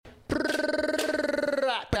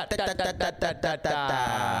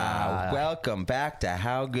Welcome back to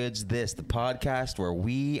How Good's This, the podcast where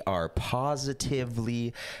we are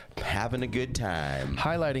positively having a good time.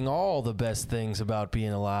 Highlighting all the best things about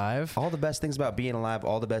being alive. All the best things about being alive,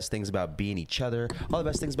 all the best things about being each other, all the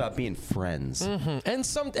best things about being friends.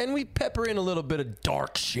 And we pepper in a little bit of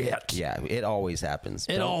dark shit. Yeah, it always happens.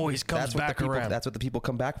 It always comes back around. That's what the people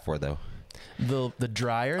come back for, though. The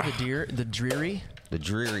dryer, the dreary. The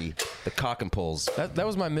dreary, the cock and pulls. That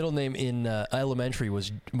was my middle name in elementary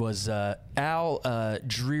was Al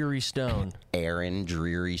Dreary Stone. Aaron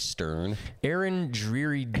Dreary Stern. Aaron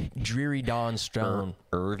Dreary Don Stone.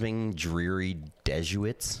 Irving Dreary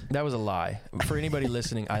Desuits. That was a lie. For anybody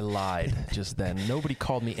listening, I lied just then. Nobody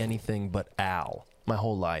called me anything but Al my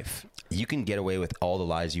whole life. You can get away with all the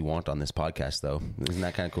lies you want on this podcast, though. Isn't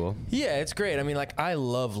that kind of cool? Yeah, it's great. I mean, like, I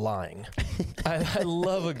love lying. I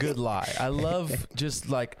love a good lie. I love just,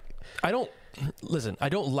 like, I don't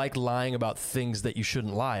like lying about things that you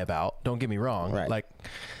shouldn't lie about. Don't get me wrong. Right. Like,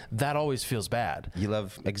 that always feels bad. You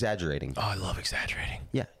love exaggerating. Oh, I love exaggerating.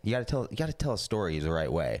 Yeah, you got to tell a story the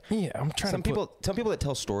right way. Yeah, I'm trying Some people that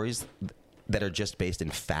tell stories that are just based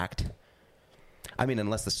in fact. I mean,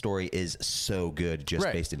 unless the story is so good, just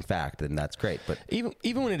based in fact, then that's great. But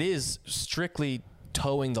even when it is strictly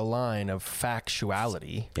towing the line of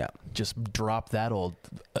factuality, just drop that old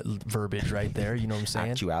verbiage right there. You know what I'm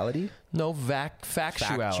saying? Actuality? No,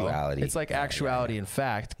 factuality. It's like actuality and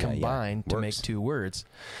fact combined to make two words,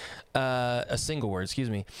 a single word.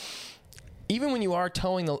 Excuse me. Even when you are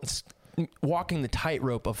walking the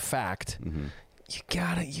tightrope of fact. Mm-hmm.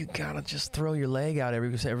 You gotta just throw your leg out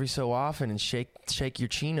every so often and shake your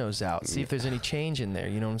chinos out. See if there's any change in there.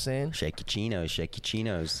 You know what I'm saying? Shake your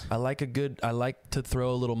chinos. I like to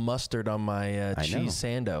throw a little mustard on my cheese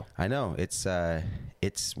sando. I know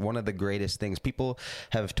it's one of the greatest things. People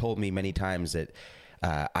have told me many times that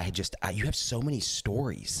you have so many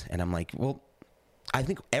stories, and I'm like, well, I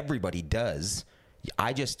think everybody does.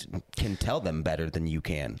 I just can tell them better than you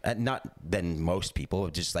can. Not than most people.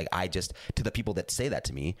 Just like to the people that say that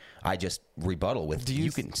to me, I just rebuttal with,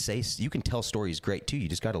 you can tell stories great too. You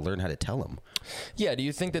just got to learn how to tell them. Yeah. Do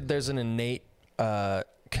you think that there's an innate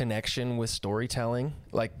connection with storytelling?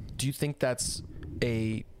 Like, do you think that's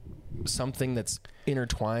something that's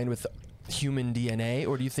intertwined with human DNA,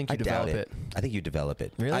 or do you think you develop it? I think you develop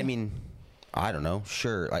it. Really? I mean, I don't know.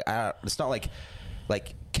 Sure. Like, it's not like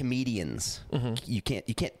comedians, you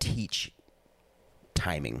can't teach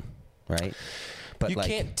timing, right? But you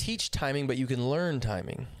can't teach timing, but you can learn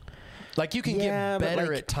timing. Like, you can get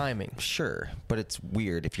better at timing. Sure, but it's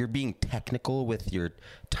weird if you're being technical with your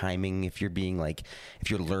timing. If you're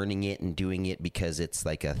learning it and doing it because it's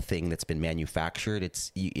like a thing that's been manufactured.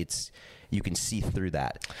 You can see through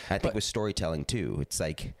that. I think with storytelling too, it's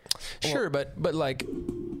like sure, but like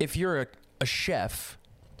if you're a chef,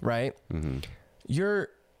 right? Mm-hmm.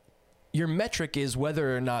 Your metric is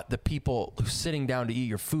whether or not the people who are sitting down to eat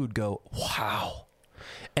your food go, wow.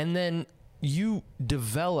 And then you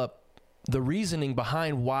develop the reasoning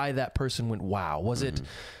behind why that person went, wow. Was it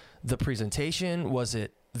the presentation? Was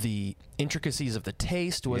it the intricacies of the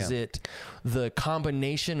taste? Was it the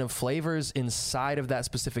combination of flavors inside of that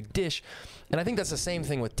specific dish? And I think that's the same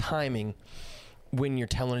thing with timing when you're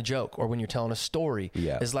telling a joke or when you're telling a story.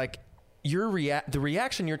 Yeah. Is like, the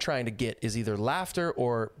reaction you're trying to get is either laughter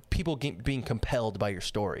or people being compelled by your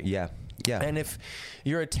story. Yeah. And if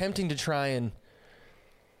you're attempting to try and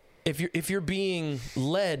if you're being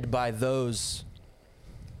led by those,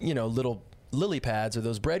 little lily pads or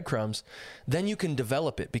those breadcrumbs, then you can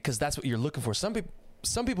develop it because that's what you're looking for. Some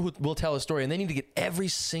people who will tell a story and they need to get every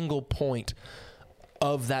single point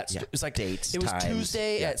of that. It's like dates. It was times,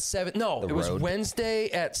 Tuesday at 7. No, it was Wednesday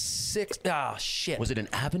at 6. Ah, shit. Was it an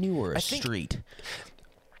avenue or a street?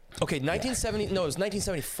 Okay, 1970. No, it was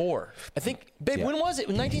 1974. I think, babe. When was it?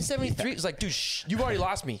 1973. It's like, dude, you've already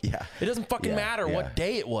lost me. Yeah. It doesn't fucking matter what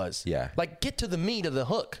day it was. Yeah. Like, get to the meat of the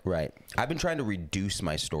hook. Right. I've been trying to reduce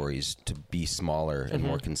my stories to be smaller and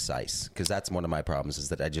more concise because that's one of my problems is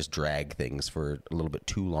that I just drag things for a little bit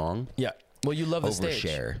too long. Yeah. Well, you love the stage.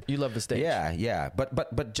 You love the stage. Yeah.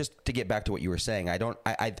 But just to get back to what you were saying,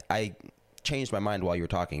 I changed my mind while you were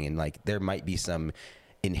talking, and like there might be some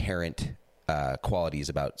inherent qualities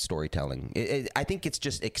about storytelling. I think it's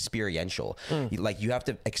just experiential. Like you have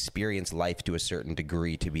to experience life to a certain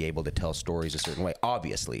degree to be able to tell stories a certain way.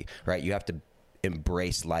 Obviously, right? You have to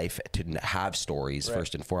embrace life to have stories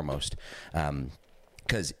first and foremost,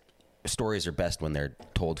 because stories are best when they're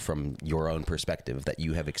told from your own perspective that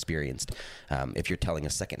you have experienced. If you're telling a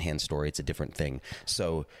secondhand story, it's a different thing.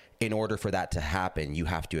 So in order for that to happen, you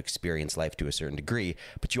have to experience life to a certain degree,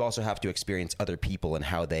 but you also have to experience other people and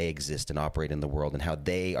how they exist and operate in the world and how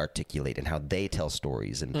they articulate and how they tell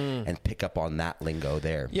stories and pick up on that lingo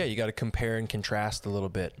there. Yeah, you got to compare and contrast a little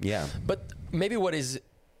bit. Yeah. But maybe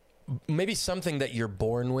something that you're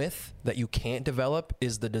born with that you can't develop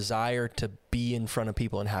is the desire to be in front of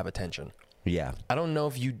people and have attention. Yeah. I don't know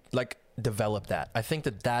if you like develop that. I think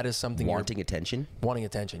that is something Wanting attention.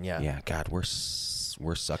 Yeah. Yeah. God, we're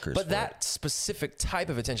suckers. But for that it. specific type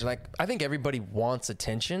of attention, like I think everybody wants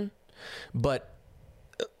attention, but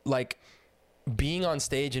like being on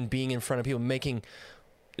stage and being in front of people, making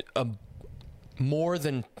more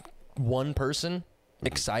than one person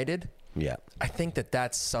excited. Yeah. I think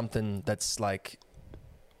that's something that's like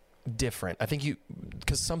different. I think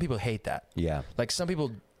because some people hate that. Yeah. Like some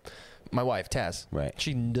people, my wife, Tess, Right.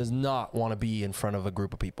 she does not want to be in front of a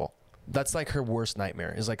group of people. That's like her worst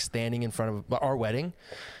nightmare is like standing in front of our wedding.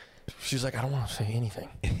 She's like, I don't want to say anything.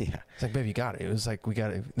 Yeah. It's like, babe, you got it. It was like, we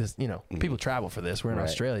got this, people travel for this. We're in Right.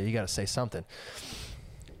 Australia. You got to say something.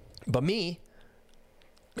 But me,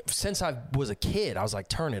 since I was a kid, I was like,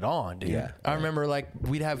 turn it on, dude. Yeah, I remember like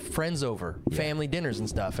we'd have friends over, family dinners and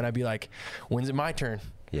stuff. And I'd be like, when's it my turn?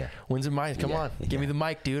 Yeah. When's it my, come Yeah, on, give me the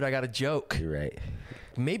mic, dude. I got a joke. You're right.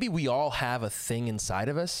 Maybe we all have a thing inside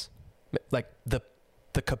of us, like the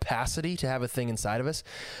capacity to have a thing inside of us,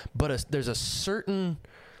 but there's a certain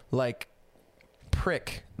like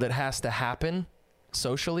prick that has to happen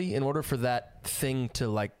socially in order for that thing to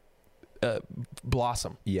like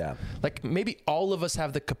blossom. Yeah. Like maybe all of us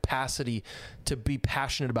have the capacity to be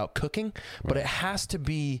passionate about cooking, but it has to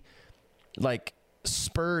be like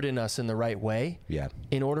spurred in us in the right way. Yeah.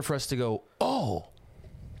 In order for us to go, oh,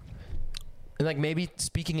 and like maybe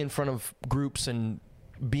speaking in front of groups and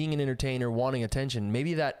being an entertainer, wanting attention,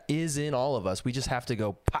 maybe that is in all of us. We just have to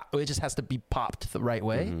go pop. It just has to be popped the right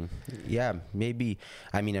way. Mm-hmm. Yeah, maybe.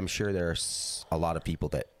 I mean, I'm sure there's a lot of people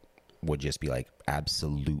that would just be like,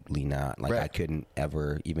 absolutely not. Like, Right. I couldn't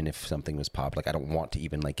ever, even if something was popped, like, I don't want to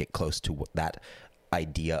even like get close to that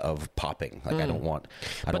idea of popping. Like, I don't want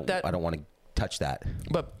to touch that.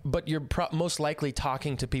 But you're most likely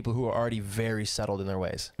talking to people who are already very settled in their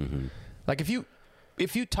ways. Mm-hmm. Like if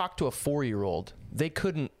you talk to a 4-year-old, they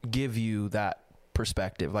couldn't give you that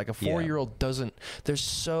perspective. Like a 4-year-old doesn't.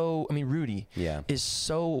 Rudy is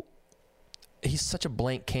so. He's such a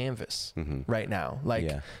blank canvas right now. Like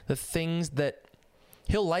the things that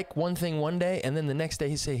he'll like one thing one day, and then the next day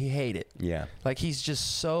he hate it. Yeah. Like he's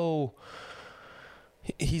just so.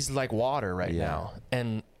 He's like water right now,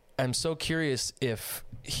 and I'm so curious if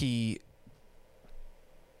he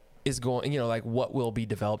is going. Like what will be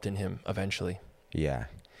developed in him eventually. Yeah.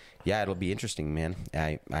 Yeah, it'll be interesting, man.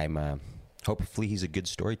 I'm hopefully he's a good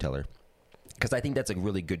storyteller, because I think that's a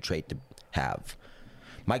really good trait to have.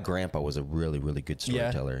 My grandpa was a really, really good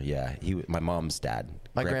storyteller. Yeah, my mom's dad,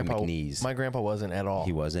 Grandpa McNeese. My grandpa wasn't at all.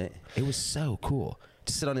 He wasn't. It was so cool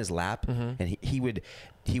to sit on his lap, and he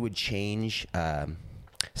would change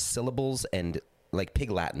syllables and like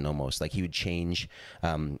Pig Latin almost. Like he would change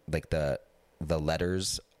like the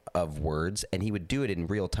letters of words, and he would do it in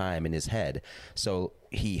real time in his head. So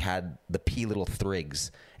he had the P little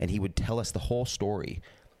thrigs, and he would tell us the whole story.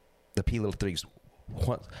 The P little thrigs.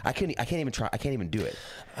 I can't even try. I can't even do it.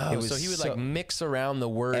 Oh, so he would like mix around the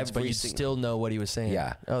words, but you still know what he was saying.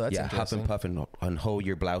 Yeah. Oh, that's huff interesting. and puff and hoe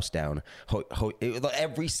your blouse down.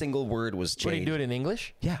 Every single word was changed. Would he do it in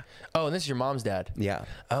English? Yeah. Oh, and this is your mom's dad. Yeah.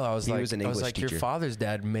 Oh, I was He was an English your teacher. father's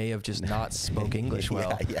dad may have just not spoke English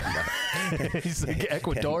well. Yeah. No. He's like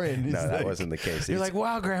Ecuadorian. He's No, that like- wasn't the case. You're like,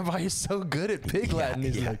 wow, Grandpa, you're so good at Pig Latin.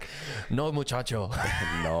 He's yeah. like, no, muchacho.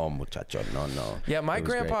 No, muchacho. No. Yeah, my It was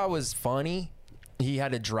grandpa great. was funny. He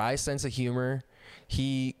had a dry sense of humor.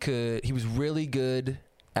 He was really good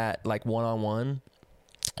at like one-on-one.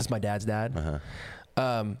 That's my dad's dad.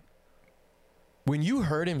 When you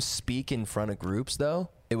heard him speak in front of groups, though,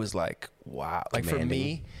 it was like, wow. Like for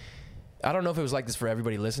me, I don't know if it was like this for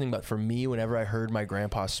everybody listening, but for me, whenever I heard my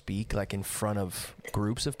grandpa speak like in front of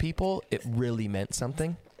groups of people, it really meant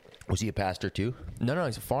something. Was he a pastor too? No,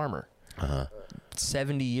 he's a farmer.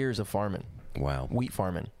 70 years of farming. Wow. Wheat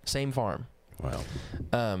farming. Same farm.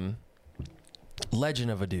 Wow.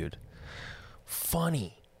 Legend of a dude.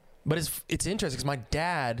 Funny. But it's interesting because my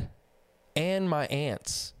dad and my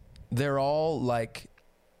aunts, they're all like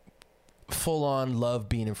full on love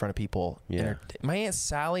being in front of people. Yeah. My Aunt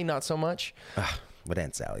Sally, not so much. But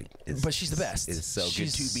Aunt Sally is, But she's the best. Is so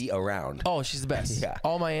She's- good to be around. Oh, she's the best. Yeah.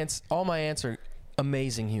 All my aunts are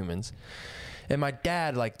amazing humans. And my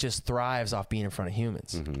dad like just thrives off being in front of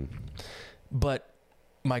humans. But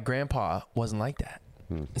my grandpa wasn't like that.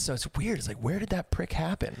 And so it's weird. It's like, where did that prick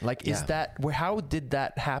happen? Like, is that where? How did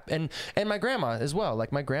that happen? And my grandma as well.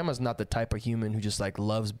 Like, my grandma's not the type of human who just like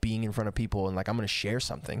loves being in front of people and like, I'm going to share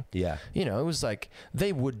something. Yeah. You know, it was like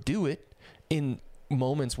they would do it in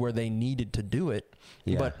moments where they needed to do it.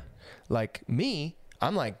 Yeah. But like me,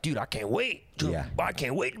 I'm like, dude, I can't wait. Yeah. I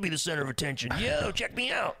can't wait to be the center of attention. Yo, check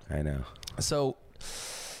me out. I know. So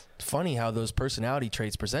it's funny how those personality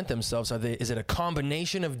traits present themselves. Is it a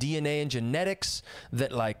combination of DNA and genetics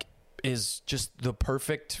that like is just the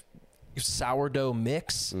perfect sourdough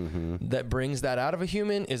mix that brings that out of a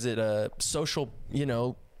human? Is it a social,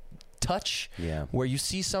 touch where you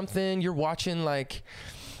see something, you're watching Don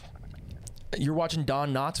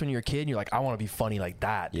Knotts when you're a kid and you're like, I want to be funny like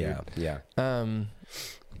that, dude. Yeah.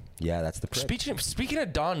 Yeah, that's the prick. Speaking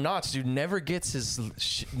of Don Knotts, dude, never gets his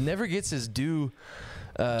due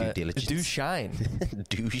diligence. Due shine.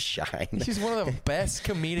 Due shine. He's one of the best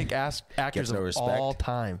comedic actors of all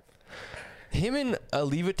time. Him and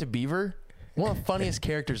Leave It to Beaver, one of the funniest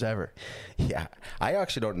characters ever. Yeah, I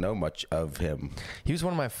actually don't know much of him. He was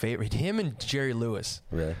one of my favorite. Him and Jerry Lewis.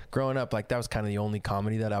 Really? Growing up, like that was kind of the only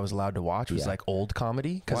comedy that I was allowed to watch. Was like old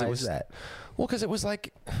comedy. Why was that? Well, because it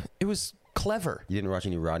was clever. You didn't watch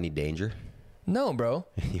any Rodney Danger? No, bro.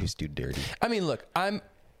 He was too dirty. I mean, look, I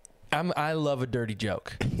love a dirty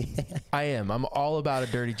joke. I am. I'm all about a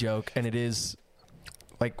dirty joke, and it is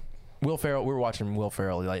like Will Ferrell. We were watching Will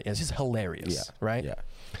Ferrell. Like, it's just hilarious, right? Yeah.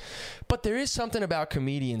 But there is something about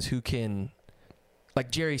comedians who can,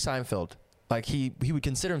 like Jerry Seinfeld. Like he would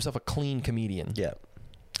consider himself a clean comedian. Yeah.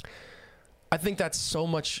 I think that's so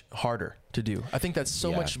much harder to do. I think that's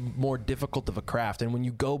so much more difficult of a craft. And when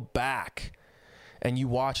you go back and you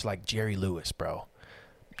watch like Jerry Lewis, bro.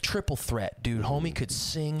 Triple threat, dude. Homie could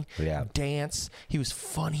sing, dance. He was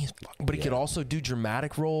funny as fuck, but he could also do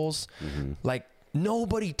dramatic roles. Like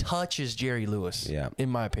nobody touches Jerry Lewis, in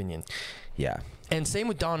my opinion. Yeah. And same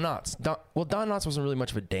with Don Knotts. Don Knotts wasn't really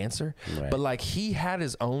much of a dancer, but like he had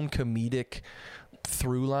his own comedic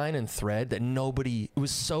through line and thread that it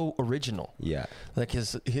was so original. Yeah. Like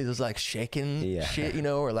he was like shaking shit,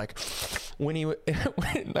 or like when he would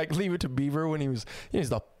like Leave It to Beaver when he was, he's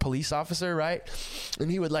the police officer, right?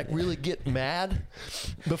 And he would like really get mad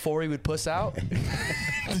before he would puss out.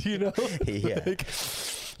 Yeah. Like,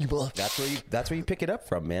 that's where you pick it up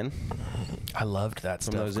from, man. I loved that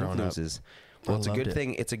from stuff. Those influences. Well, it's a good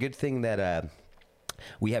thing. It's a good thing that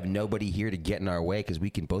we have nobody here to get in our way because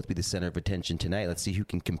we can both be the center of attention tonight. Let's see who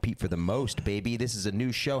can compete for the most, baby. This is a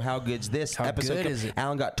new show. How good's this? How good is it?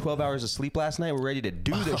 Alan got 12 hours of sleep last night. We're ready to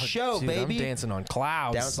do the show, dude, baby. I'm dancing on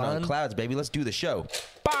clouds, Dancing on clouds, baby. Let's do the show.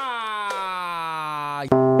 Bye.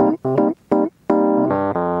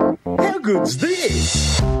 How good's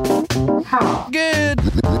this? How good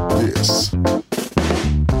This.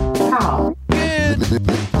 how good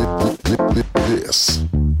This.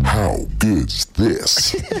 How good's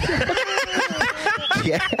this?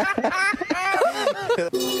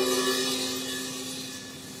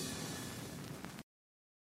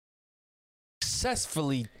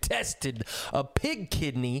 successfully tested a pig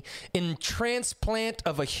kidney in transplant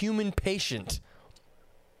of a human patient.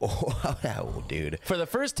 Oh, dude. For the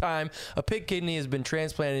first time, a pig kidney has been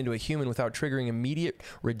transplanted into a human without triggering immediate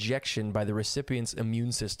rejection by the recipient's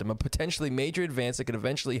immune system, a potentially major advance that could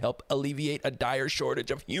eventually help alleviate a dire shortage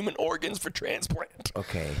of human organs for transplant.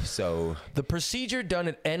 Okay, so The procedure done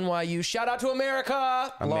at NYU, shout out to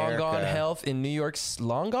America, Long Gone Health in New York's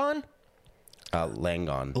Long Gone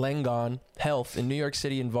Health in New York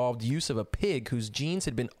City involved use of a pig whose genes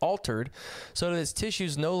had been altered so that its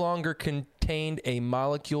tissues no longer contained a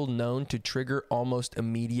molecule known to trigger almost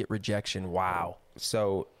immediate rejection. Wow.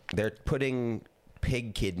 So they're putting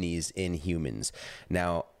pig kidneys in humans.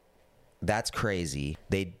 Now, that's crazy.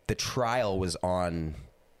 The trial was on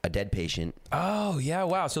a dead patient. Oh, yeah,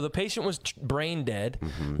 wow. So the patient was brain dead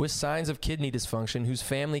with signs of kidney dysfunction whose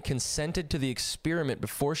family consented to the experiment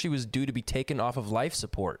before she was due to be taken off of life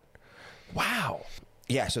support. Wow.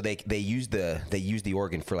 Yeah, so they used the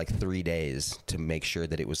organ for like 3 days to make sure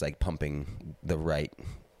that it was like pumping the right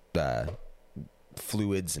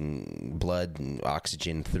fluids and blood and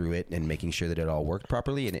oxygen through it and making sure that it all worked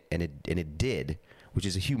properly, and it did, which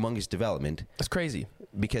is a humongous development. That's crazy.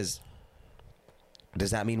 Because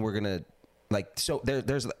does that mean we're gonna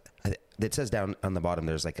there's it says down on the bottom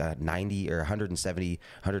there's like a 90 or 170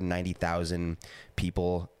 190,000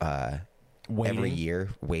 people every year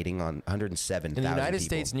waiting on 107,000 in the United people.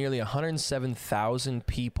 States, nearly 107,000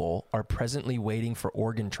 people are presently waiting for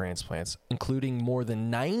organ transplants, including more than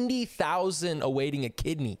 90,000 awaiting a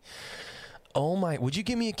kidney. Oh my! Would you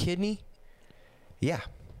give me a kidney? Yeah.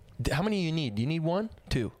 How many do you need? Do you need one?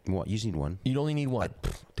 Two? Well, you just need one. You'd only need one.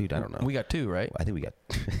 Dude, I don't know. We got two, right? I think we got.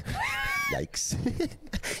 Yikes.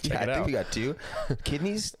 Check I it think out. we got two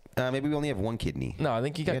kidneys. Maybe we only have one kidney. No, I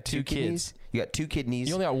think you got two kidneys. kids. You got two kidneys.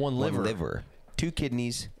 You only got one liver. One liver. Two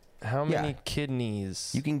kidneys. How many Yeah.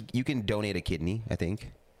 kidneys? You can donate a kidney, I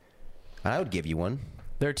think. And I would give you one.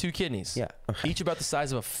 There are two kidneys. Yeah. Each about the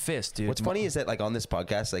size of a fist, dude. What's funny is that like on this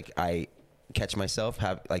podcast, like I catch myself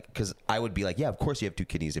because I would be like, yeah, of course you have two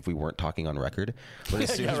kidneys if we weren't talking on record. But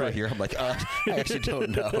as soon Yeah, as right. we're here, I'm like, I actually don't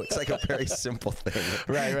know. It's like a very simple thing.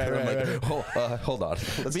 Right, And I'm like, right. hold on,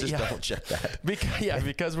 let's just Yeah. double check that.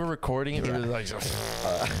 Because we're recording it. Yeah. We're like,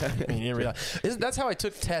 you didn't realize. That's how I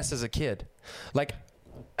took tests as a kid. Like,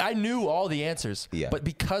 I knew all the answers, Yeah. but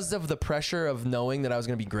because of the pressure of knowing that I was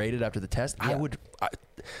going to be graded after the test, Yeah.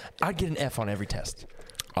 I'd get an F on every test.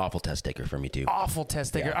 Awful test taker for me too. Awful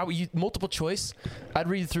test taker. Yeah. Multiple choice. I'd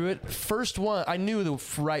read through it. First one, I knew the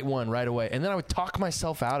right one right away, and then I would talk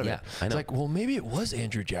myself out of Yeah, it. I It's know. like, well, maybe it was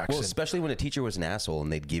Andrew Jackson. Well, especially when a teacher was an asshole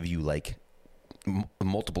and they'd give you like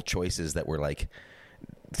multiple choices that were like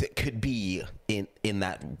that could be in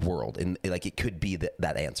that world, and like it could be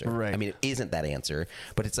that answer. Right. I mean, it isn't that answer,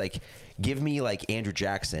 but it's like give me like Andrew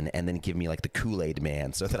Jackson and then give me like the Kool-Aid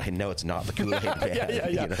Man so that I know it's not the Kool-Aid Man. yeah.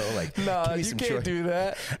 You know, like No, give me you some can't choice. do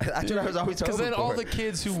that. That's what I was always Because hoping then all for. the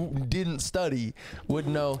kids who didn't study would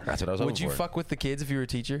know. That's what I was Would hoping you for. fuck with the kids if you were a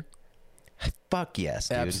teacher? Fuck yes,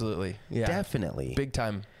 dude. Absolutely. Yeah. Definitely. Big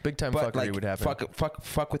time but fuckery like, would happen.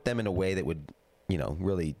 fuck with them in a way that would,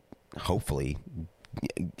 really, hopefully,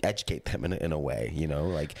 educate them in a way.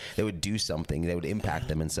 Like they would do something that would impact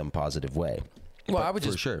them in some positive way. Well, But I would for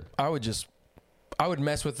just, sure. I would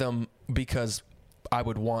mess with them because I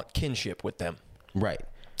would want kinship with them. Right.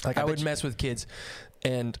 Like I bet would you- mess with kids.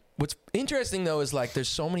 And what's interesting though is like there's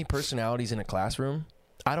so many personalities in a classroom.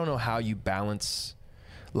 I don't know how you balance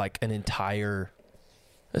like an entire.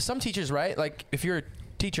 Some teachers, right? Like if you're a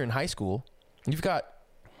teacher in high school, you've got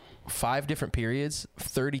 5 different periods,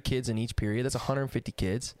 30 kids in each period. That's 150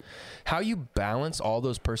 kids. How you balance all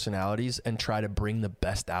those personalities and try to bring the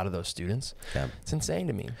best out of those students? Yeah. It's insane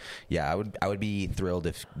to me. Yeah, I would be thrilled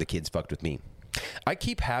if the kids fucked with me. I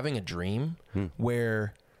keep having a dream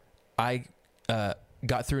where I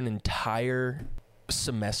got through an entire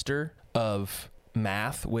semester of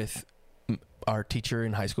math with our teacher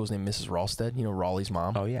in high school. His name is Mrs. Ralsted. You know, Raleigh's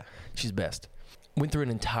mom. Oh, yeah. She's best. Went through an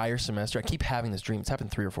entire semester. I keep having this dream. It's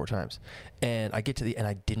happened 3 or 4 times. And I get to the end.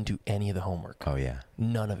 I didn't do any of the homework. Oh, yeah.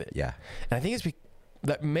 None of it. Yeah. And I think it's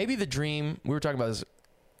that maybe the dream, we were talking about this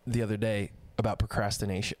the other day about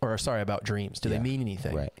procrastination, or sorry, about dreams. Do Yeah. they mean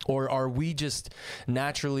anything? Right. Or are we just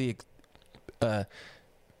naturally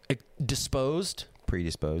predisposed,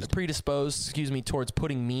 towards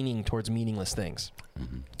putting meaning towards meaningless things?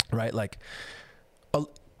 Mm-hmm. Right? Like,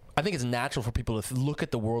 I think it's natural for people to look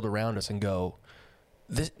at the world around us and go,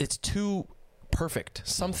 it's too perfect.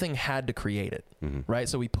 Something had to create it, right?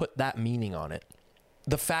 So we put that meaning on it.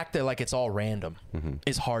 The fact that like it's all random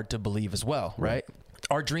is hard to believe as well, right?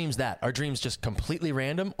 Are dreams just completely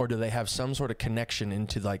random, or do they have some sort of connection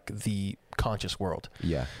into like the conscious world?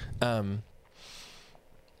 Yeah.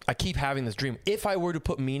 I keep having this dream. If I were to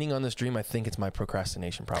put meaning on this dream, I think it's my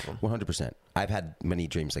procrastination problem. 100%. I've had many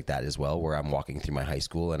dreams like that as well, where I'm walking through my high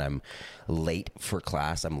school and I'm late for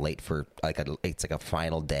class. I'm late for it's like a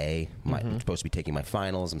final day. I'm supposed to be taking my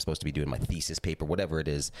finals. I'm supposed to be doing my thesis paper, whatever it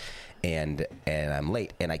is, and I'm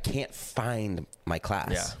late and I can't find my class.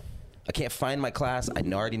 Yeah. I can't find my class. I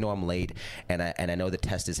already know I'm late, and I know the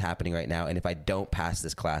test is happening right now. And if I don't pass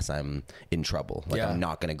this class, I'm in trouble. Like I'm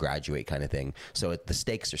not going to graduate, kind of thing. So the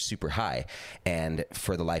stakes are super high, and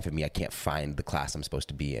for the life of me, I can't find the class I'm supposed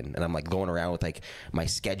to be in. And I'm like going around with like my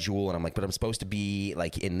schedule, and I'm like, but I'm supposed to be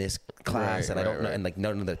like in this class, and I don't know, and like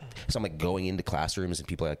none of the. So I'm like going into classrooms, and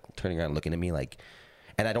people are like turning around, and looking at me like.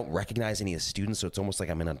 And I don't recognize any of the students, so it's almost like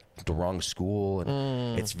I'm in the wrong school,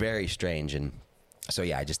 and it's very strange. And so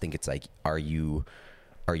yeah, I just think it's like, are you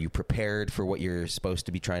prepared for what you're supposed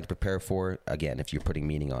to be trying to prepare for? Again, if you're putting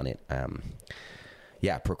meaning on it,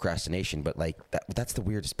 yeah, procrastination. But like that's the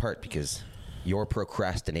weirdest part, because your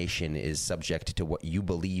procrastination is subject to what you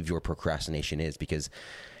believe your procrastination is, because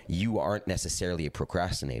you aren't necessarily a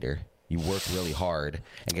procrastinator. You work really hard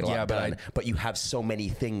and get a lot done, but you have so many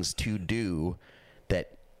things to do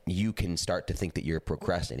that you can start to think that you're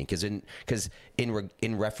procrastinating. Because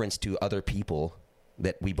in reference to other people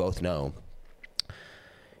that we both know,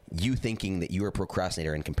 you thinking that you're a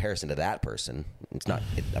procrastinator in comparison to that person, it's not.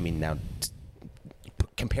 Now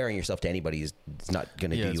comparing yourself to anybody is not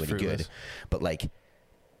going to do you any good. But like,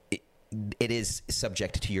 it is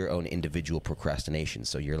subject to your own individual procrastination.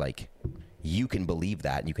 So you're like, you can believe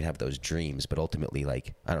that and you can have those dreams, but ultimately,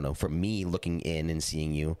 like, I don't know, for me looking in and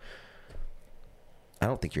seeing you, I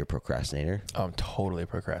don't think you're a procrastinator. I'm totally a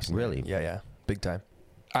procrastinator. Really? Yeah. Big time.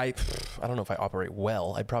 I don't know if I operate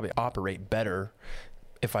well. I'd probably operate better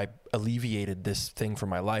if I alleviated this thing from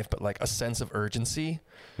my life, but like a sense of urgency.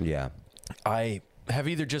 Yeah. I have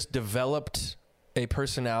either just developed a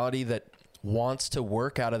personality that wants to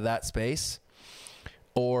work out of that space,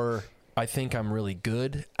 or I think I'm really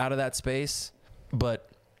good out of that space, but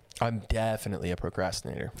I'm definitely a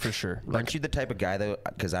procrastinator for sure. Aren't you the type of guy though,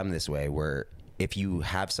 because I'm this way, where if you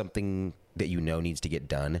have something that you know needs to get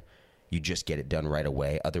done, you just get it done right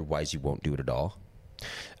away. Otherwise, you won't do it at all.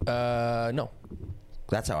 No.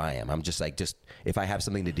 That's how I am. I'm just like, if I have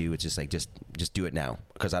something to do, it's just like, just do it now,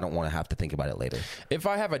 because I don't want to have to think about it later. If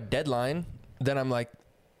I have a deadline, then I'm like,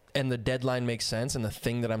 and the deadline makes sense, and the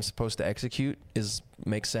thing that I'm supposed to execute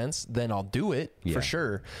makes sense, then I'll do it for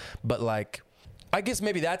sure. But like, I guess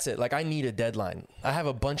maybe that's it. Like, I need a deadline. I have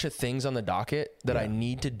a bunch of things on the docket that I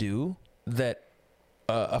need to do that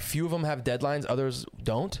a few of them have deadlines, others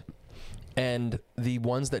don't. And the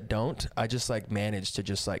ones that don't, I just like manage to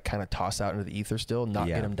just like kind of toss out into the ether still, not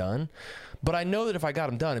get them done. But I know that if I got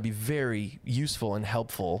them done, it'd be very useful and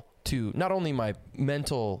helpful to not only my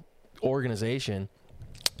mental organization,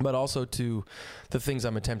 but also to the things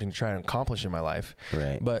I'm attempting to try and accomplish in my life.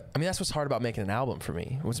 Right. But I mean, that's what's hard about making an album for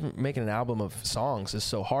me. What's making an album of songs is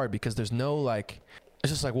so hard because there's no like,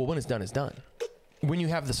 it's just like, well, when it's done, it's done. When you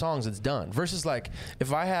have the songs, it's done. Versus like,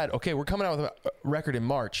 if I had, okay, we're coming out with a record in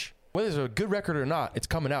March. Whether it's a good record or not, it's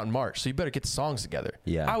coming out in March, so you better get the songs together.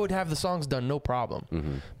 Yeah. I would have the songs done, no problem.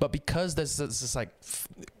 Mm-hmm. But because there's this like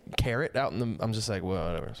carrot out in the, I'm just like, well,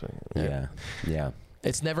 whatever. So, Yeah.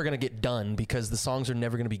 It's never gonna get done because the songs are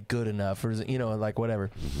never gonna be good enough, or like whatever.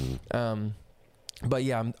 Mm-hmm. But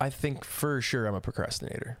yeah, I think for sure I'm a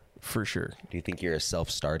procrastinator, for sure. Do you think you're a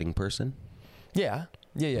self-starting person? Yeah.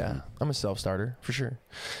 I'm a self-starter for sure.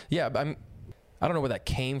 Yeah, but I don't know where that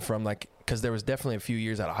came from, like, because there was definitely a few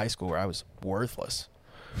years out of high school where I was worthless.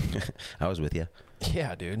 I was with you.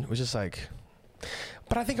 Yeah, dude. It was just like,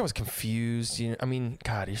 but I think I was confused. I mean,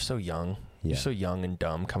 God, you're so young. Yeah. You're so young and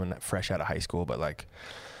dumb coming fresh out of high school. But like,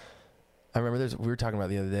 I remember we were talking about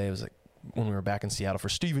the other day. It was like when we were back in Seattle for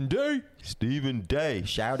Stephen Day. Stephen Day.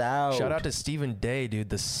 Shout out to Stephen Day, dude.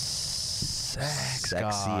 The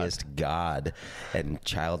sexiest god and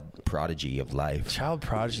child prodigy of life. Child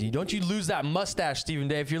prodigy. Don't you lose that mustache, Stephen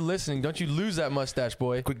Day. If you're listening, don't you lose that mustache,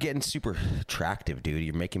 boy. Quit getting super attractive, dude.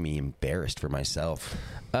 You're making me embarrassed for myself.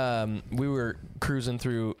 We were cruising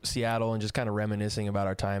through Seattle and just kind of reminiscing about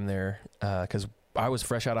our time there, because I was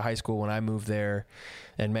fresh out of high school when I moved there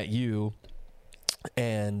and met you,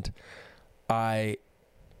 and I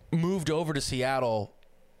moved over to Seattle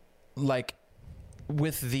like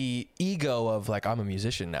with the ego of like, I'm a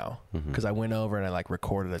musician now, because I went over and I like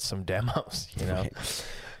recorded at some demos, right.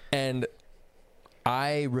 And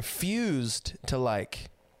I refused to like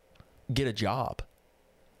get a job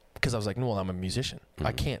because I was like, no, well, I'm a musician.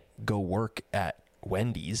 I can't go work at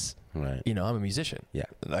Wendy's. Right. I'm a musician. Yeah.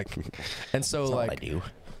 Like, and so That's like, all I do.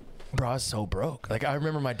 Bro, I was so broke. Like, I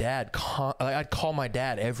remember my dad, I'd call my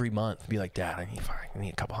dad every month and be like, Dad, I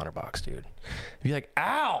need a couple $100, dude. He'd be like,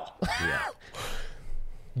 ow. Yeah.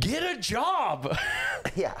 Get a job.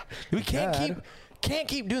 Yeah. We can't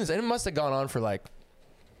keep doing this. And it must have gone on for like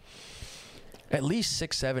at least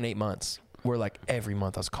 6, 7, 8 months. Where like every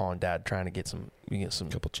month I was calling Dad trying to get some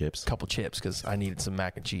couple chips because I needed some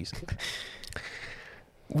mac and cheese.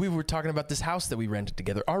 We were talking about this house that we rented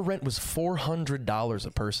together. Our rent was $400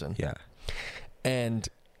 a person. Yeah. And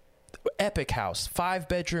epic house,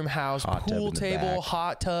 5-bedroom house, hot pool table,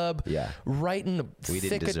 hot tub. Yeah. Right in the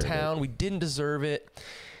thick of town. We didn't deserve it.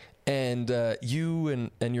 And you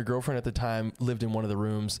and your girlfriend at the time lived in one of the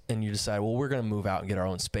rooms, and you decided, well, we're going to move out and get our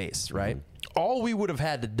own space, right? All we would have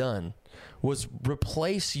had to done was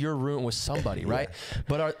replace your room with somebody, right?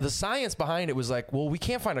 But the science behind it was like, well, we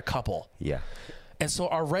can't find a couple. Yeah. And so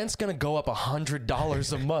our rent's going to go up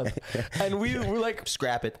 $100 a month. And we were like,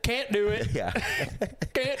 scrap it. Can't do it. Yeah.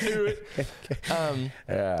 Can't do it.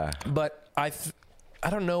 But I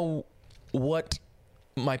don't know what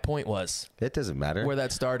my point was. It doesn't matter where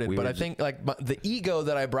that started. But I think like the ego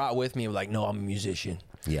that I brought with me, like, no, I'm a musician.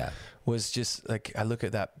 Yeah. Was just like, I look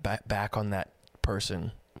at that back on that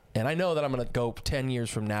person. And I know that I'm going to go 10 years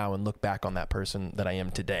from now and look back on that person that I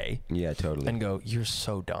am today. Yeah, totally. And go, you're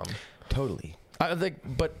so dumb. Totally. I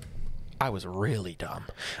think, but I was really dumb.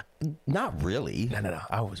 Not really. No.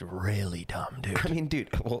 I was really dumb, dude. I mean, dude,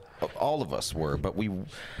 well, all of us were, but we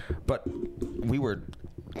were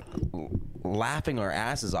laughing our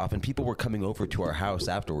asses off, and people were coming over to our house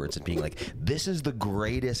afterwards and being like, "This is the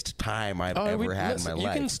greatest time I've ever had in my life."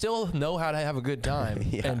 You can still know how to have a good time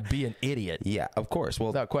and be an idiot. Yeah, of course. Well,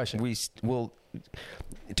 without question.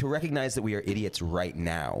 To recognize that we are idiots right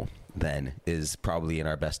now, then, is probably in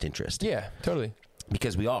our best interest. Yeah, totally.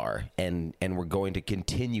 Because we are, and we're going to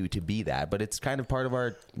continue to be that, but it's kind of part of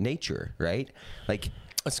our nature, right? Like,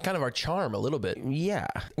 it's kind of our charm a little bit. Yeah.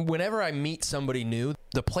 Whenever I meet somebody new,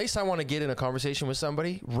 the place I want to get in a conversation with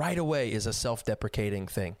somebody right away is a self-deprecating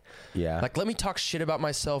thing. Yeah. Like, let me talk shit about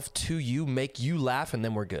myself to you, make you laugh, and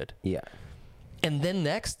then we're good. Yeah. And then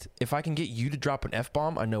next, if I can get you to drop an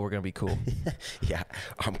F-bomb, I know we're going to be cool. Yeah.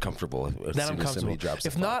 I'm comfortable. Then I'm comfortable.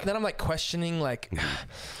 If not, then I'm like questioning, like,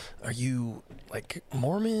 are you like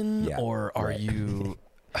Mormon? Yeah, or are right. you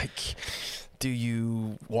like, do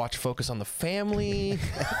you watch Focus on the Family?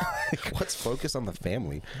 What's Focus on the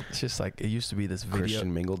Family? It's just like, it used to be this video.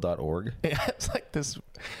 Christianmingle.org. Yeah, it's like this.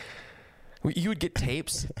 You would get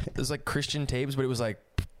tapes. It was like Christian tapes, but it was like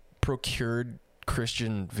procured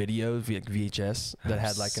Christian videos via VHS that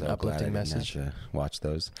had like an uplifting message. Watch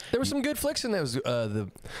those. There were some good flicks in those. The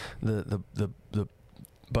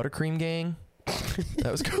Buttercream Gang.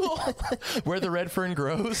 That was cool. Where the Red Fern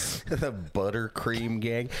Grows. The Buttercream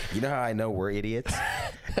Gang. You know how I know we're idiots?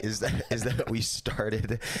 Is that we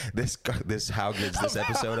started this How Good's This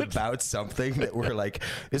episode about something that we're like,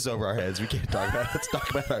 it's over our heads. We can't talk about it. Let's talk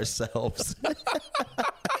about ourselves.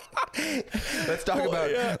 Let's talk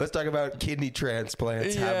about kidney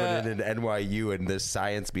transplants happening in NYU and the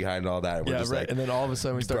science behind all that. We're just like, and then all of a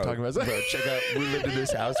sudden we start talking about, bro, check out. We lived in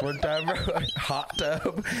this house one time, bro. Hot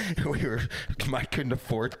tub. I couldn't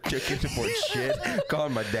afford shit.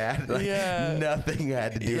 Calling my dad. Like, nothing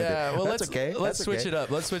had to do with it. Well, That's okay. Let's switch it up.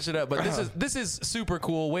 Let's switch it up. But this is super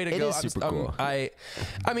cool. Way to go. It is super cool. I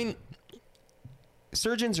mean,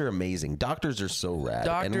 surgeons are amazing. Doctors are so rad.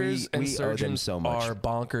 Doctors and we surgeons owe them so much. are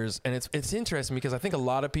bonkers, and it's interesting because I think a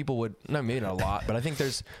lot of people would, maybe not a lot, but I think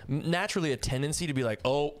there's naturally a tendency to be like,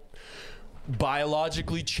 oh,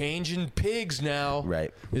 biologically changing pigs now.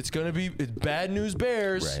 Right. It's bad news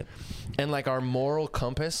bears. Right. And like our moral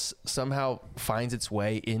compass somehow finds its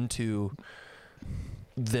way into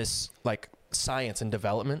this like science and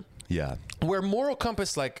development. Yeah. Where moral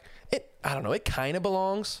compass, like I don't know, it kind of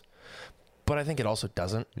belongs, but I think it also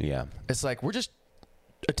doesn't. Yeah. It's like we're just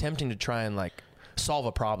attempting to try and like solve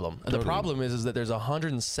a problem. And the problem is that there's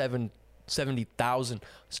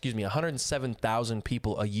 107,000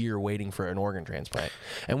 people a year waiting for an organ transplant,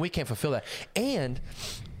 and we can't fulfill that. And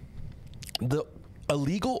the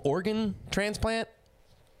illegal organ transplant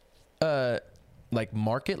like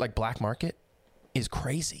market, like black market, is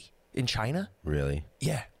crazy in China. Really?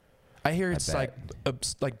 Yeah. I hear it's bet.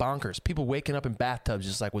 like bonkers. People waking up in bathtubs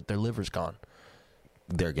just like with their livers gone.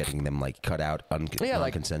 They're getting them like cut out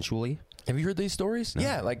non-consensually. Have you heard these stories? No.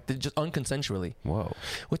 Yeah, like just unconsensually. Whoa.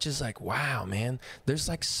 Which is like, wow, man. There's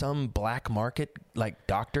like some black market like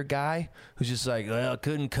doctor guy who's just like, well,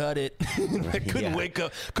 couldn't cut it. I couldn't wake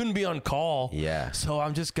up, couldn't be on call. Yeah. So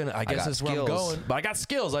I'm just gonna, I guess that's where I'm going. But I got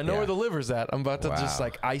skills. I know where the liver's at. I'm about to just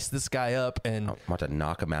like ice this guy up and I'm about to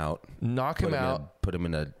knock him out. Put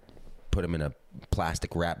him in a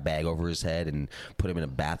plastic wrap bag over his head and put him in a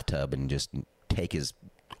bathtub and just take his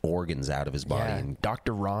organs out of his body. Yeah, And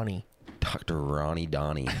Dr. Ronnie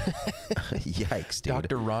Donnie. Yikes, dude.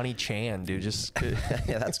 Dr. Ronnie Chan, dude. Just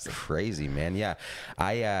yeah, that's crazy, man. Yeah.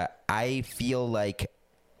 I feel like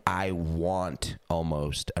I want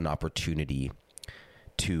almost an opportunity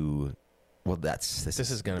to this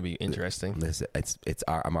is going to be interesting.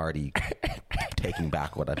 I'm already taking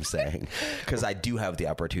back what I'm saying, because I do have the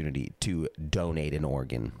opportunity to donate an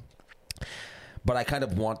organ. But I kind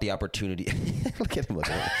of want the opportunity. Look at him.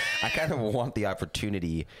 I kind of want the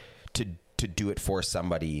opportunity to do it for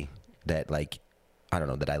somebody that, like, I don't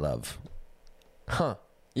know, that I love. Huh.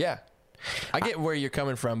 Yeah. I get where you're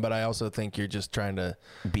coming from, but I also think you're just trying to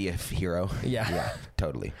be a hero. Yeah. Yeah,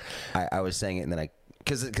 totally. I was saying it, and then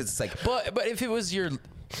because it's like, but if it was your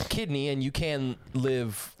kidney and you can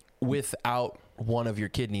live without one of your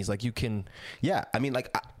kidneys, like you can. Yeah. I mean,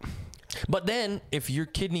 like. But then if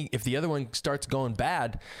the other one starts going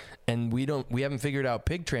bad and we haven't figured out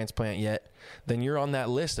pig transplant yet, then you're on that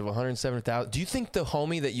list of 107,000. Do you think the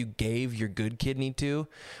homie that you gave your good kidney to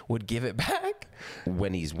would give it back?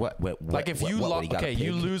 When he's like if you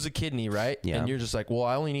you lose a kidney, right? Yeah. And you're just like, well,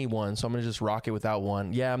 I only need one, so I'm going to just rock it without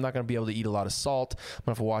one. Yeah, I'm not going to be able to eat a lot of salt. I'm going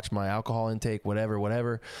to have to watch my alcohol intake,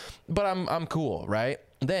 whatever. But I'm cool, right?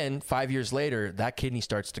 Then 5 years later, that kidney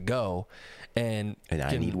starts to go, and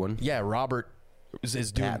I need one. Yeah, Robert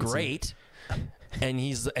is doing Pattinson. great, and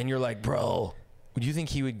you're like, bro, do you think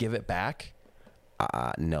he would give it back?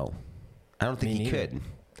 No, I don't think Me he neither. could.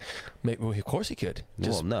 Maybe, well, of course he could.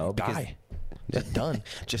 Just no, because- die. Just done.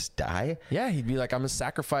 Just die. Yeah, he'd be like, I'm a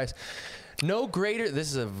sacrifice. No greater, this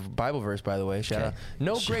is a Bible verse, by the way, shout out.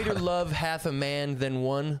 No greater love hath a man than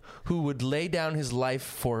one who would lay down his life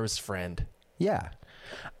for his friend. Yeah,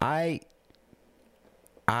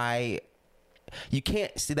 you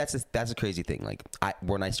can't see. That's a crazy thing. Like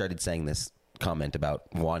when I started saying this comment about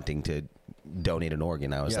wanting to donate an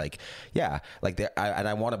organ, I was like, yeah, like and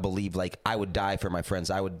I want to believe like I would die for my friends.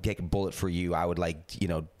 I would take a bullet for you. I would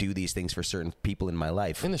do these things for certain people in my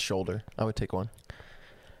life. In the shoulder, I would take one.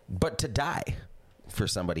 But to die for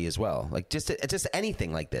somebody as well, like just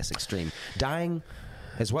anything like this extreme, dying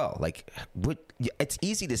as well. Like it's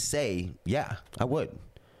easy to say, yeah, I would.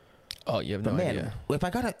 Oh, you have But no man, idea.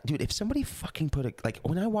 if somebody fucking put like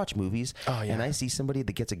when I watch movies and I see somebody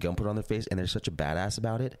that gets a gun put on their face and they're such a badass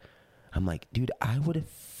about it, I'm like, dude, I would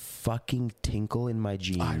fucking tinkle in my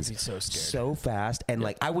jeans I'd be so scared. so fast, and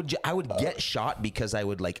like I would get shot because I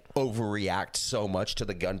would like overreact so much to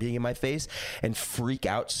the gun being in my face and freak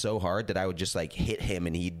out so hard that I would just like hit him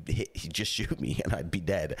and he'd just shoot me and I'd be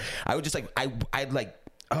dead. I would just like I'd like,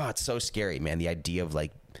 oh, it's so scary, man. The idea of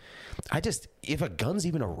like, if a gun's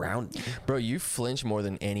even around, Bro, you flinch more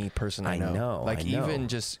than any person I know. Like I know. even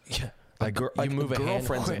just like you move a hand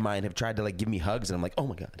girlfriends of quick. mine have tried to like give me hugs and I'm like, oh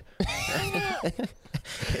my god.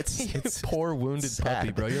 it's Poor wounded sad.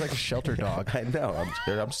 puppy, bro. You're like a shelter dog. I know.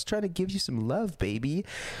 I'm just trying to give you some love, baby.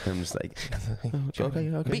 And I'm just like, okay.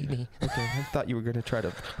 Beat me. Okay, I thought you were gonna try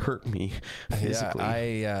to hurt me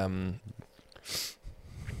physically.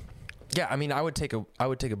 Yeah, I mean, I would take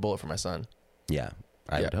a bullet for my son. Yeah,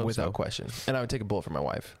 I would hope without so. question. And I would take a bullet for my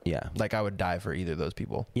wife. Yeah, Like I would die for either of those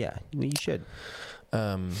people. yeah. Well, you should.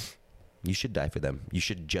 You should die for them. You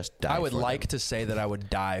should just die. I would for like them. to say that I would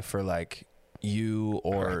die for like you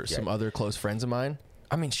or Alright, yeah. some other close friends of mine.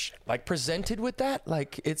 I mean, like presented with that,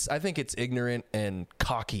 like I think it's ignorant and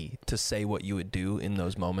cocky to say what you would do in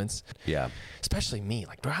those moments. Yeah, Especially me.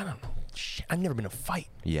 Like, bro, I don't know. Shit, I've never been in a fight.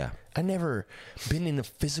 yeah. I never been in a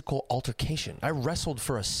physical altercation. I wrestled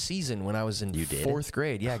for a season when I was in You did? 4th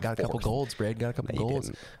grade. Yeah, I got a couple Fourth. golds, Brad. Got a couple No, you golds.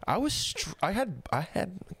 didn't. I was. I had.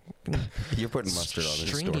 You're putting mustard on this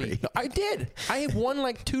stringly- story. No, I did. I won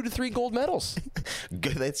like 2 to 3 gold medals.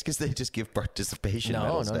 Good. That's because they just give participation No.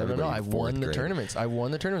 medals to everybody in I fourth won the grade. tournaments.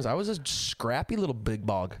 I was a scrappy little big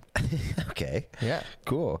bog. Okay. Yeah.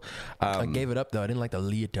 Cool. I gave it up though. I didn't like the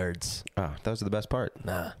leotards. Oh, that was the best part.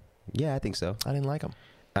 Nah, Yeah, I think so. I didn't like them.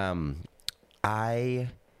 I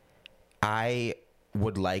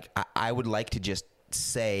would like to just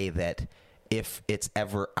say that if it's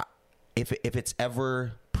ever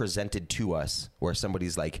presented to us where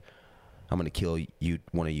somebody's like, I'm gonna kill you,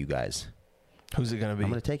 one of you guys, Who's it gonna be? I'm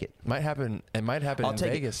gonna take it. Might happen. It might happen in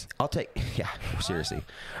take Vegas. I'll take. Yeah, seriously,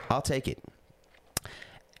 I'll take it.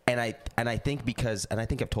 And I think I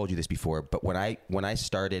think I've told you this before, but when I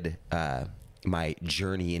started my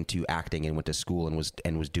journey into acting and went to school and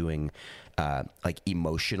was doing like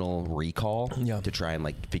emotional recall to try and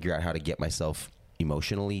like figure out how to get myself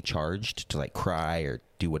emotionally charged to like cry or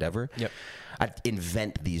do whatever. Yep. I'd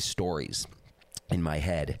invent these stories in my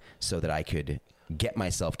head so that I could get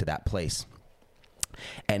myself to that place.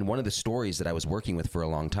 And one of the stories that I was working with for a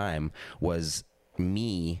long time was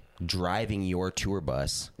me driving your tour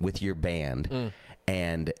bus with your band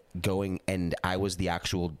and going, and I was the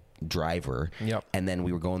actual driver. Yep. And then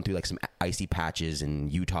we were going through like some icy patches in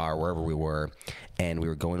Utah or wherever we were, and we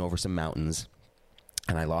were going over some mountains.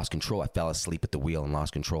 And I lost control. I fell asleep at the wheel and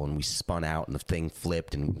lost control. And we spun out and the thing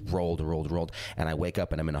flipped and rolled and rolled and rolled. And I wake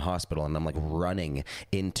up and I'm in a hospital and I'm like running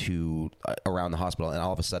into around the hospital. And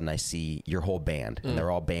all of a sudden I see your whole band and they're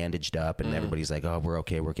all bandaged up and everybody's like, oh, we're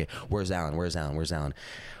okay. We're okay. Where's Alan? Where's Alan? Where's Alan?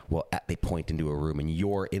 Well, they point into a room and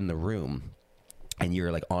you're in the room. And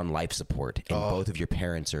you're like on life support and both of your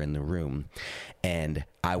parents are in the room. And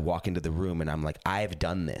I walk into the room and I'm like, I've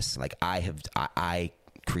done this. Like I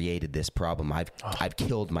created this problem. I've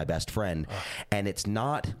killed my best friend. And it's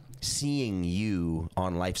not seeing you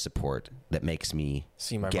on life support that makes me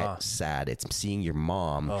get mom. sad. It's seeing your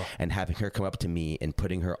mom and having her come up to me and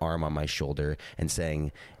putting her arm on my shoulder and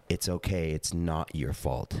saying, it's okay. It's not your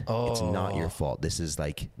fault. It's not your fault. This is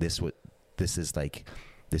like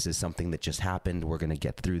this is something that just happened. We're gonna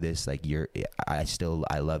get through this. Like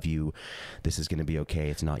I love you. This is gonna be okay.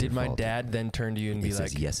 It's not Did your my fault. dad then turn to you and He be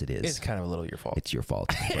says, like, yes, it is. It's kind of a little your fault. It's your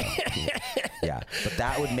fault. Yeah. But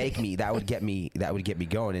that would get me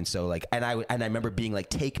going. And so like, and I remember being like,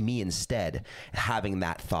 take me instead, having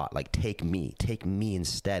that thought, like, take me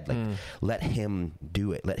instead. Like, let him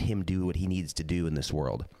do it. Let him do what he needs to do in this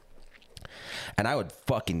world. And I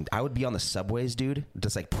would be on the subways, dude,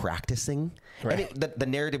 just like practicing. Right. And the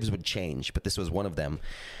narratives would change, but this was one of them.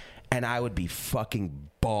 And I would be fucking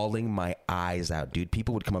bawling my eyes out, dude.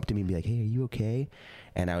 People would come up to me and be like, "Hey, are you okay?"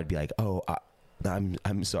 And I would be like, "Oh,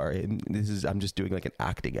 I'm sorry. I'm just doing like an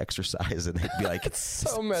acting exercise." And they'd be like, It's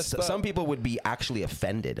so messed up. Some people would be actually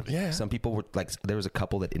offended. Yeah. Some people were like, there was a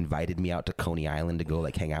couple that invited me out to Coney Island to go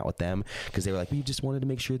like hang out with them because they were like, "We just wanted to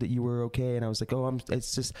make sure that you were okay." And I was like, "Oh,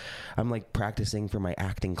 I'm like practicing for my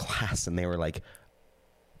acting class." And they were like,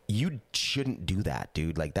 "You shouldn't do that,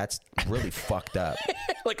 dude. Like, that's really fucked up."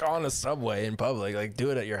 Like on a subway in public, like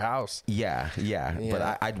do it at your house. Yeah. Yeah.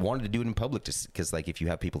 But I wanted to do it in public just because, like, if you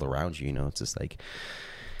have people around you, you know, it's just like,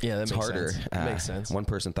 Yeah, that it's makes harder. sense. Makes sense. One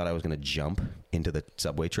person thought I was going to jump into the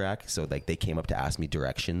subway track. So, like, they came up to ask me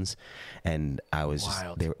directions. And I was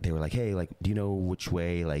Wild. just, they were like, "Hey, like, do you know which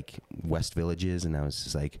way, like, West Village is?" And I was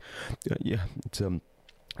just like, "Yeah, it's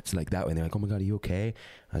like that way." And they're like, "Oh my God, are you okay?"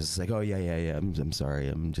 I was just like, "Oh, yeah. I'm sorry.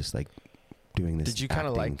 I'm just, like, doing this." Did you kind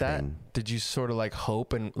of like that? thing. Did you sort of like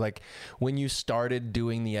hope and like when you started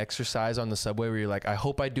doing the exercise on the subway where you're like, I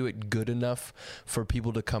hope I do it good enough for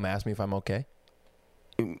people to come ask me if I'm okay?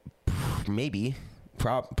 Maybe.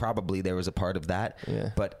 Probably there was a part of that. Yeah.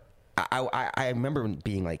 But I remember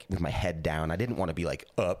being like with my head down. I didn't want to be like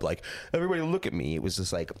up, like everybody look at me. It was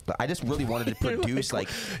just like I just really wanted to produce like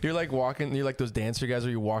you're like walking, you're like those dancer guys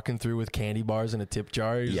where you're walking through with candy bars in a tip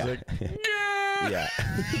jar. You're yeah. just like, Yeah.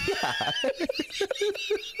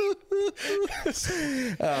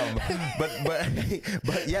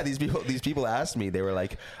 But yeah, these people asked me. They were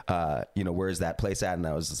like, "Where's that place at?" And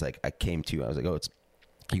I was just like, I was like, "Oh,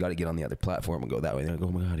 you got to get on the other platform and go that way." They're like,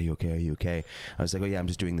 "Oh my God, are you okay? Are you okay?" I was like, "Oh yeah, I'm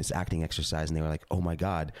just doing this acting exercise." And they were like, "Oh my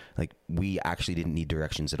God, like we actually didn't need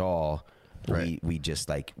directions at all. Right. We just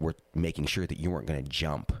like we're making sure that you weren't going to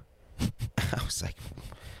jump." I was like,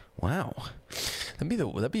 wow.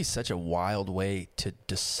 That'd be such a wild way to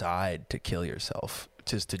decide to kill yourself,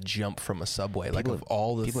 just to jump from a subway. Like of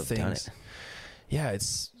all the people things, have done it. yeah,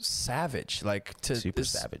 it's savage. Like Super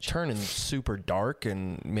it's savage. turning super dark,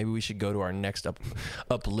 and maybe we should go to our next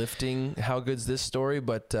uplifting How Good's This story.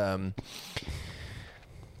 But the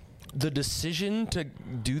decision to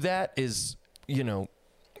do that is,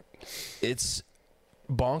 it's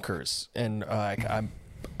bonkers, and I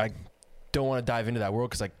don't want to dive into that world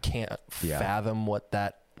because I can't fathom what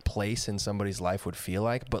that place in somebody's life would feel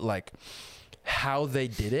like. But like how they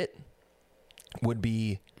did it would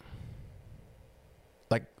be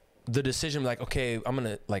like the decision, like, okay,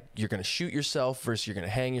 you're going to shoot yourself versus you're going to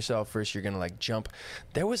hang yourself versus you're going to like jump.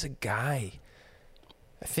 There was a guy,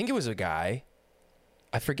 I think it was a guy,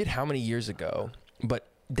 I forget how many years ago, but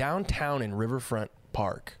downtown in Riverfront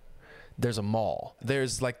Park, there's a mall.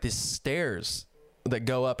 There's like these stairs that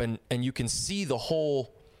go up and you can see the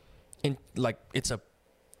whole it's a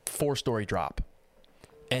 4-story drop.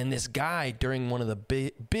 And this guy during one of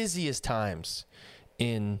the busiest times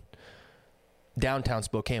in downtown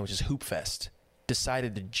Spokane, which is Hoop Fest,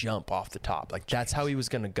 decided to jump off the top. Like that's how he was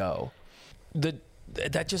going to go.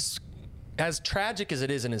 That just, as tragic as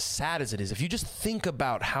it is and as sad as it is, if you just think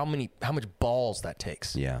about how much balls that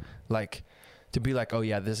takes. Yeah. Like to be like, oh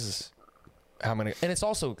yeah, this is how I'm going to, and it's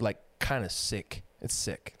also like kind of sick. It's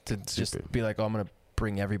sick to just be like, oh, I'm going to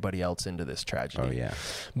bring everybody else into this tragedy. Oh yeah.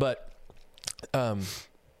 But that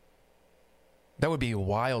would be a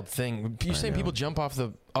wild thing. You're saying people jump off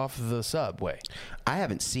the subway. I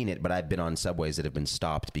haven't seen it, but I've been on subways that have been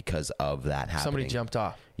stopped because of that happening. Somebody jumped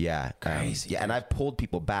off. Yeah. Crazy. And I've pulled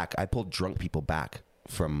people back. I pulled drunk people back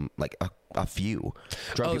from like a few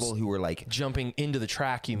drunk people who were like jumping into the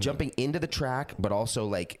track. Jumping into the track, but also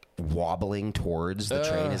like wobbling towards the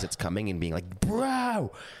train as it's coming and being like,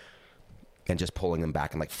 "Bro," and just pulling them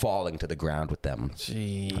back and like falling to the ground with them.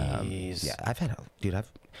 Jeez. Yeah, you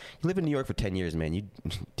live in New York for 10 years, man. You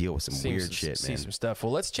deal with some weird shit, see man. some stuff.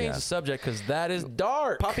 Well, let's change the subject because that is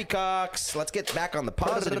dark. Poppycocks. Let's get back on the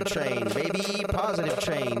positive train, baby. Positive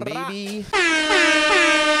train, baby.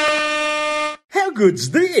 How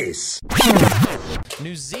good's this?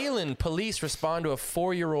 New Zealand police respond to a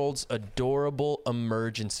 4-year-old's adorable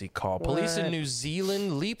emergency call. Police in New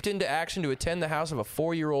Zealand leaped into action to attend the house of a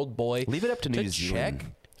 4-year-old boy. Leave it up to New Zealand. Check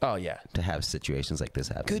Oh yeah, to have situations like this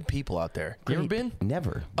happen. good people out there. You ever Great. been?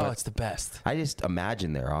 Never. Oh, but it's the best. I just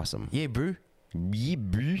imagine they're awesome. Yeah, bro. Yeah,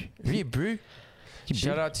 bro. Yeah, bro.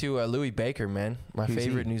 Shout out to Louis Baker, man. My Who's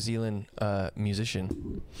favorite he? New Zealand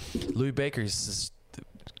musician. Louis Baker is this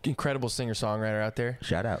incredible singer-songwriter out there.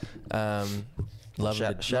 Shout out. Love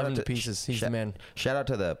him Shout out to pieces. He's the man. Shout out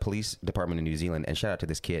to the police department in New Zealand, and shout out to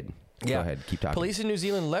this kid. Go ahead, keep talking. Police in New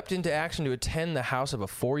Zealand leapt into action to attend the house of a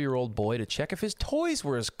 4-year-old boy to check if his toys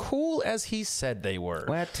were as cool as he said they were.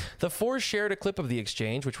 What? The four shared a clip of the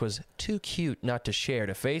exchange, which was too cute not to share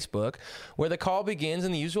to Facebook, where the call begins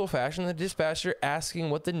in the usual fashion, the dispatcher asking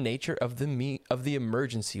what the nature of the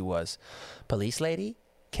emergency was. Police lady,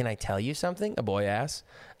 can I tell you something? A boy asks.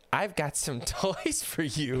 I've got some toys for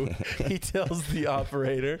you, he tells the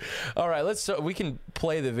operator. All right, we can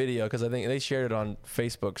play the video because I think they shared it on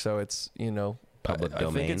Facebook, so it's, Public I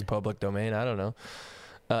domain. think it's public domain. I don't know.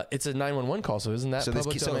 It's a 911 call, so isn't that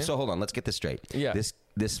public domain? So hold on, let's get this straight. Yeah. This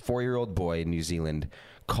 4-year-old boy in New Zealand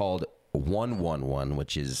called 111,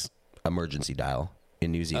 which is emergency dial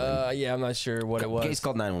in New Zealand. Yeah, I'm not sure what it was. It's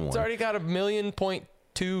called 911. It's already got 1.2 million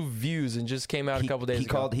views and just came out a couple days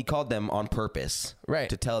ago. He called them on purpose, Right.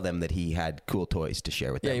 to tell them that he had cool toys to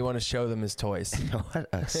share with Yeah, them. you want to show them his toys. What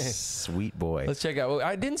a sweet boy. Let's check out. Well,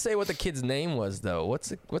 I didn't say what the kid's name was though. What's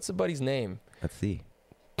the buddy's name? Let's see.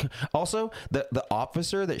 Also, the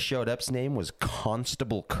officer that showed up's name was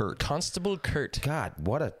Constable Kurt. Constable Kurt. God,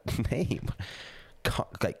 what a name!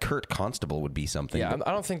 Like Kurt Constable would be something. Yeah, but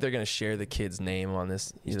I don't think they're gonna share the kid's name on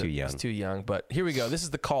this. He's too young. He's too young. But here we go. This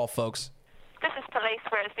is the call, folks. This is police.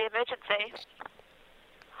 Where is the emergency?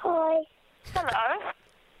 Hi, Hello?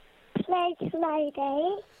 Pledge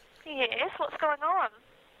Lady. Yes, what's going on?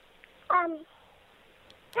 Can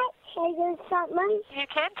I tell you something? You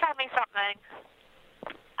can tell me something.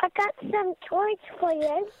 I got some toys for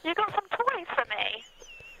you. You got some toys for me.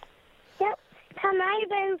 Yep, come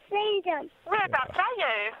over and see them. Whereabouts are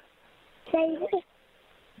you? See?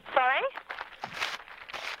 Sorry?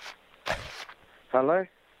 Hello?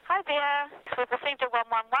 Hi there. We've received a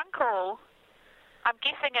 111 call. I'm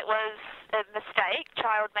guessing it was a mistake,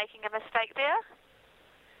 child making a mistake there.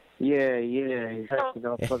 Yeah, he's acting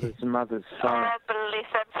off with his mother's phone. Oh, bless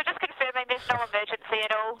him. So just confirming there's no emergency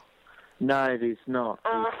at all. No, there's not.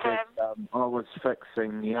 It's Awesome. just, I was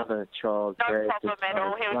fixing the other child. No problem at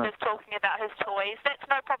all. He was just talking about his toys. That's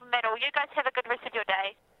no problem at all. You guys have a good rest of your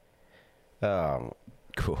day.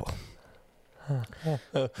 Cool.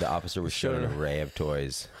 The officer was showing an array of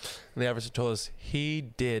toys. And the officer told us he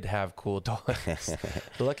did have cool toys.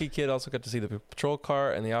 The lucky kid also got to see the patrol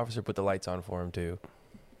car, and the officer put the lights on for him too.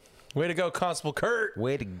 Way to go, Constable Kurt!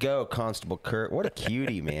 Way to go, Constable Kurt. What a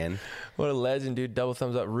cutie, man. What a legend, dude. Double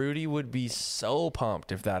thumbs up. Rudy would be so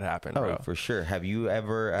pumped if that happened, bro. Oh, for sure. Have you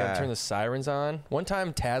ever... Gotta turn the sirens on. One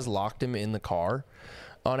time, Taz locked him in the car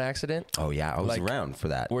on accident. Oh, yeah. I was Like, around for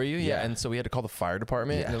that. Were you? Yeah. And so we had to call the fire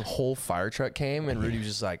department, and the whole fire truck came, and Rudy was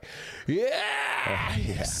just like, yeah!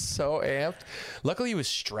 He was so amped. Luckily, he was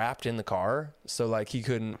strapped in the car, so, like, he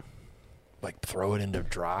couldn't, like, throw it into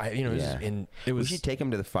drive. You know, We should take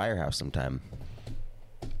him to the firehouse sometime.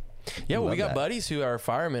 Yeah, well, we Love got that. buddies who are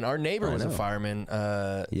firemen. Our neighbor I was a know. fireman.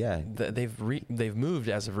 Yeah. They've moved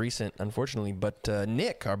as of recent, unfortunately. But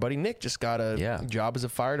Nick, our buddy Nick, just got a job as a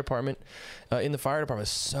fire department. In the fire department,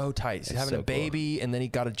 it's so tight. He's having so a baby, and then he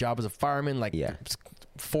got a job as a fireman. Like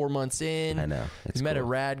 4 months in. I know. It's He met a cool.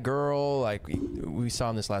 rad girl. Like we saw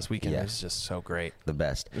him this last weekend. Yeah. It was just so great. The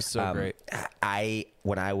best. It was so great.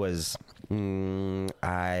 When I was,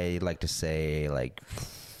 I like to say like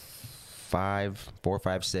 4,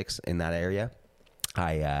 5, 6 in that area.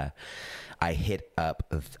 I hit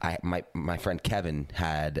up. My friend Kevin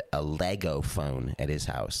had a Lego phone at his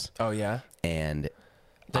house. Oh yeah, and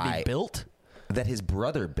that he built. That his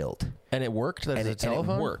brother built. And it worked? That a telephone?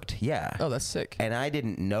 And it worked, yeah. Oh, that's sick. And I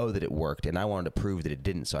didn't know that it worked, and I wanted to prove that it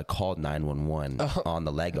didn't, so I called 911 on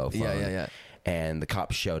the Lego phone. Yeah. And the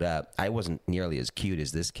cops showed up. I wasn't nearly as cute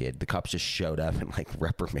as this kid. The cops just showed up and, like,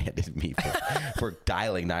 reprimanded me for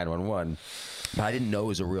dialing 911. But I didn't know it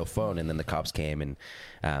was a real phone, and then the cops came, and,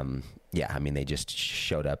 they just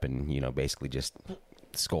showed up and, basically just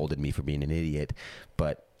scolded me for being an idiot.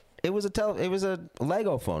 But... It was a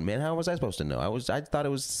Lego phone, man. How was I supposed to know? I thought it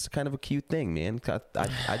was kind of a cute thing, man.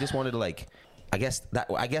 I just wanted to, like, I guess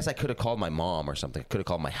I could have called my mom or something. I could have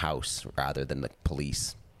called my house rather than the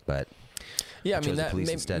police. But yeah, I chose the police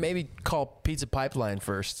instead. Maybe call Pizza Pipeline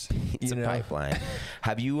first. Pizza Pipeline.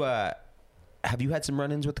 Have you had some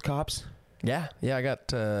run-ins with the cops? Yeah, I got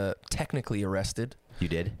technically arrested. You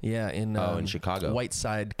did? Yeah, in Chicago.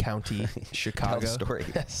 Whiteside County, Chicago. Tell the story.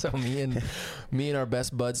 So me and our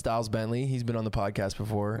best bud Styles Bentley, he's been on the podcast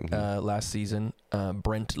before last season.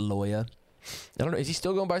 Brent Loya. I don't know. Is he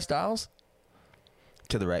still going by Styles?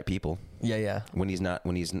 To the right people. Yeah. When he's not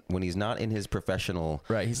in his professional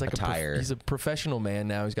He's like attire. he's a professional man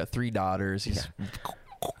now. He's got 3 daughters.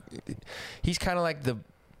 He's kind of like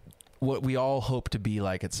what we all hope to be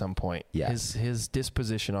like at some point. Yeah. His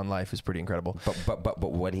disposition on life is pretty incredible.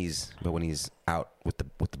 But when he's out with the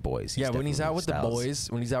boys. When he's out with Styles.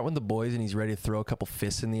 the boys and he's ready to throw a couple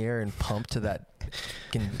fists in the air and pump to that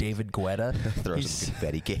fucking David Guetta. Throw some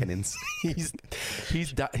confetti cannons.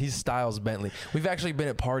 He's Styles Bentley. We've actually been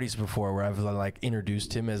at parties before where I've like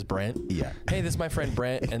introduced him as Brent. Yeah. Hey, this is my friend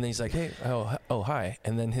Brent, and then he's like, hey, oh hi,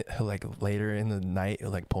 and then he'll like later in the night he'll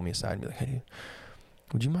like pull me aside and be like, hey,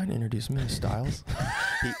 would you mind introducing me to Styles?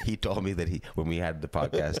 he told me that when we had the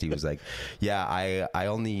podcast, he was like, yeah, I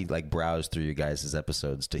only like browse through you guys'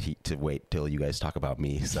 episodes to wait till you guys talk about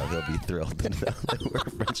me, so he'll be thrilled to know that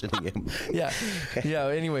we're mentioning him. Yeah.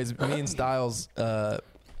 Anyways, me and Styles,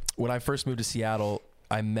 when I first moved to Seattle,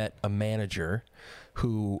 I met a manager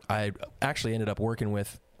who I actually ended up working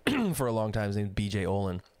with for a long time. His name is BJ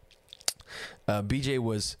Olin. BJ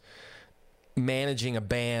was managing a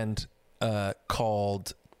band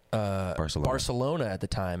called Barcelona at the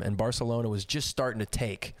time, and Barcelona was just starting to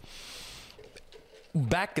take.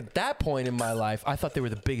 Back at that point in my life, I thought they were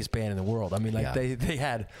the biggest band in the world. I mean, like they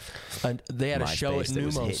had a show at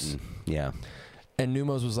Numos. Yeah. And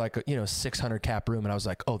Numos was like a 600 cap room, and I was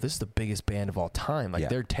like, oh, this is the biggest band of all time. Like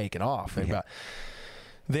they're taking off.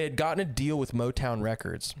 They had gotten a deal with Motown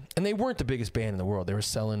Records, and they weren't the biggest band in the world. They were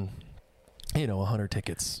selling 100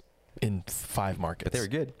 tickets in 5 markets. But they were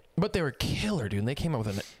good. But they were killer, dude. And they came out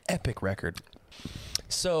with an epic record.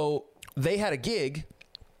 So they had a gig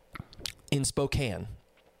in Spokane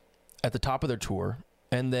at the top of their tour.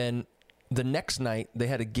 And then the next night, they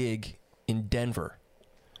had a gig in Denver.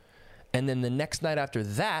 And then the next night after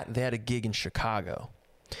that, they had a gig in Chicago.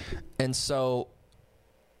 And so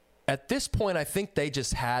at this point, I think they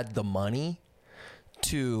just had the money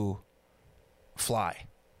to fly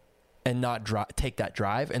and not take that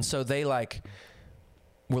drive. And so they were like,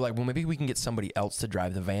 well, maybe we can get somebody else to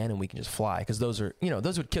drive the van and we can just fly. Because those would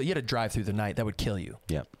kill you. You had to drive through the night. That would kill you.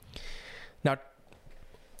 Yeah. Now,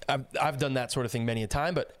 I've done that sort of thing many a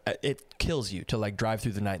time, but it kills you to like drive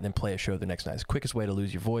through the night and then play a show the next night. It's the quickest way to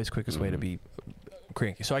lose your voice, quickest way to be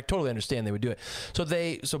cranky. So I totally understand they would do it. So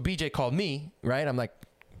BJ called me, right? I'm like,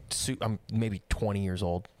 I'm maybe 20 years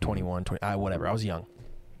old, 21, 20, whatever. I was young.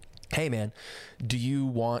 Hey man, do you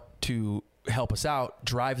want to help us out?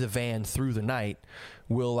 Drive the van through the night.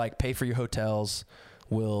 We'll like pay for your hotels.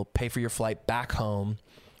 We'll pay for your flight back home.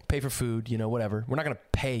 Pay for food, whatever. We're not going to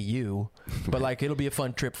pay you, but like, it'll be a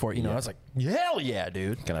fun trip for, I was like, hell yeah,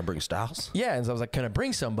 dude. Can I bring Styles? Yeah. And so I was like, can I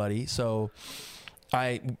bring somebody? So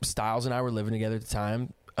Styles and I were living together at the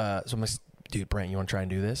time. So I'm like, dude, Brent, you want to try and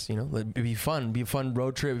do this? It'd be fun. Be a fun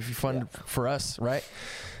road trip. It'd be fun for us. Right.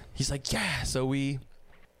 He's like, yeah. So we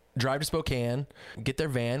drive to Spokane, get their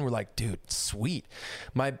van. We're like, dude, sweet.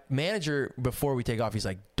 My manager, before we take off, he's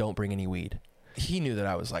like, don't bring any weed. He knew that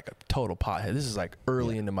I was like a total pothead. This is like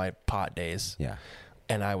early into my pot days. Yeah.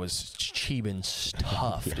 And I was cheaping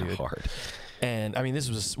stuff, dude. Hard. And I mean, this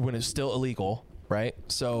was when it was still illegal, right?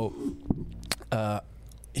 So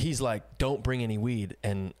he's like, don't bring any weed.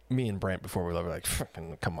 And me and Brent, before we left, were like,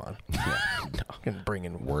 fucking come on. We're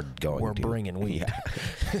bringing weed.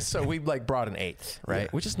 Yeah. So we like brought an eighth,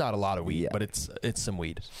 right? Which is not a lot of weed, but it's some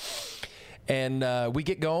weed. And we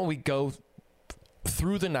get going. We go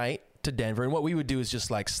through the night to Denver, and what we would do is just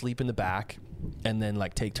like sleep in the back and then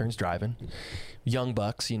like take turns driving. Young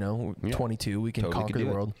bucks, 22, we can conquer the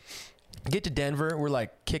world. Get to Denver, we're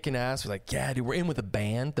like kicking ass. We're like, yeah, dude, we're in with a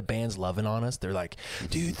band. The band's loving on us. They're like,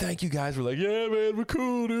 dude, thank you guys. We're like, yeah, man, we're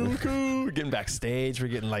cool, dude, we're cool. We're getting backstage. We're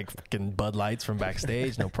getting like fucking Bud Lights from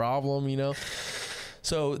backstage, no problem,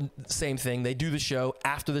 So same thing. They do the show.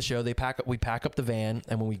 After the show, we pack up the van,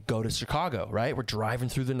 and when we go to Chicago, right, we're driving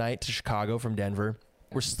through the night to Chicago from Denver.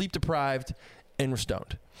 We're sleep deprived and we're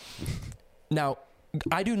stoned. Now,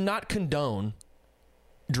 I do not condone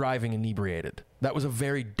driving inebriated. That was a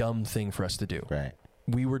very dumb thing for us to do. Right.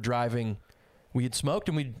 We were driving. We had smoked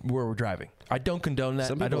and we were driving. I don't condone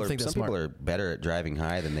that. I don't think that's smart. Some people are better at driving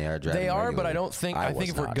high than they are driving. They are, regularly. but I don't think. I think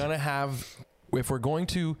if we're going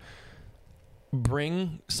to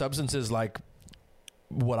bring substances like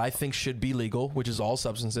what I think should be legal, which is all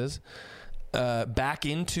substances, back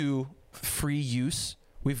into free use,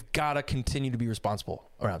 We've got to continue to be responsible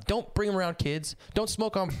around. Don't bring them around kids. Don't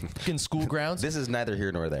smoke on fucking school grounds. This is neither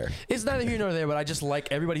here nor there. It's neither here nor there, but I just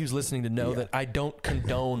like everybody who's listening to know that I don't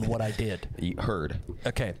condone what I did. You heard.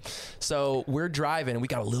 Okay. So we're driving and we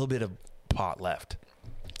got a little bit of pot left.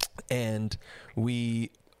 And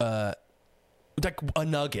we, like a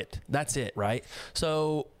nugget. That's it, right?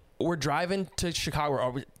 So we're driving to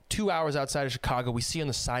Chicago. We're 2 hours outside of Chicago. We see on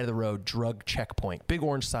the side of the road, drug checkpoint. Big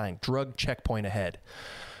orange sign, drug checkpoint ahead.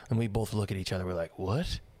 And we both look at each other. We're like,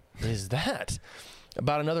 what is that?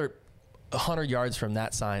 About another 100 yards from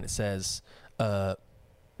that sign, it says,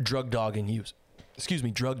 drug dog in use. Excuse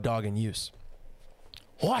me, drug dog in use.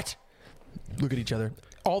 What? Look at each other.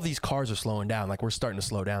 All these cars are slowing down. Like, we're starting to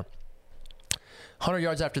slow down. 100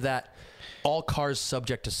 yards after that, all cars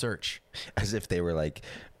subject to search. As if they were like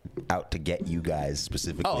out to get you guys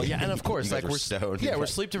specifically. Oh yeah, and of course, like we're stoned. Yeah, we're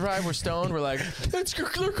sleep deprived. We're stoned. We're like, they're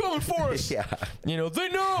coming for us. Yeah, you know, they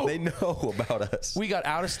know about us. We got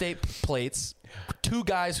out of state plates. 2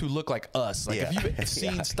 guys who look like us. Like if you've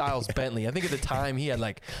seen Styles Bentley, I think at the time he had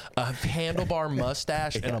like a handlebar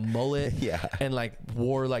mustache and a mullet. Yeah, and like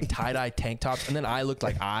wore like tie-dye tank tops. And then I looked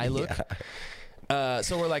like I look. Yeah.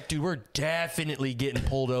 So we're like, dude, we're definitely getting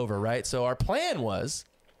pulled over, right? So our plan was,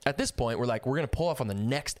 at this point, we're like, we're going to pull off on the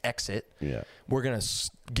next exit. Yeah. We're going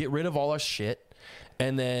to get rid of all our shit,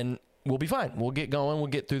 and then we'll be fine. We'll get going. We'll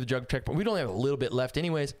get through the drug checkpoint. We only have a little bit left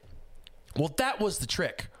anyways. Well, that was the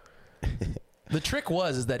trick. The trick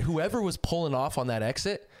is that whoever was pulling off on that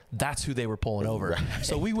exit, that's who they were pulling over. Right.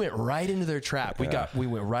 So we went right into their trap. We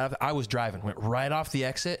went right off. I was driving, went right off the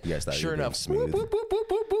exit. Yes, sure enough, smooth.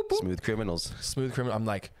 Smooth criminals. Smooth criminal. I'm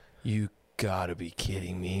like, you gotta be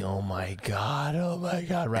kidding me. Oh my God.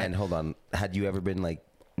 Right. And hold on. Had you ever been like,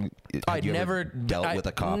 I'd never dealt with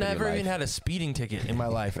a cop? Never even had a speeding ticket in my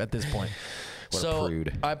life at this point. What a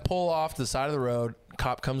prude. I pull off the side of the road.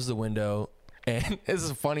 Cop comes to the window, and this is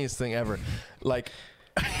the funniest thing ever. Like,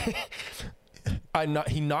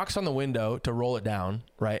 he knocks on the window to roll it down,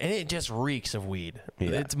 right? And it just reeks of weed.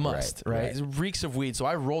 Yeah, it's must, right? It reeks of weed. So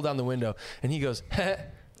I roll down the window, and he goes, heh.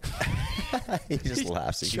 He just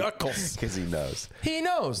laughs. He chuckles because he knows. He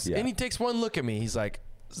knows, and he takes one look at me. He's like,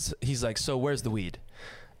 so where's the weed?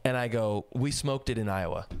 And I go, we smoked it in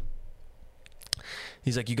Iowa.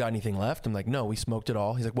 He's like, you got anything left? I'm like, no, we smoked it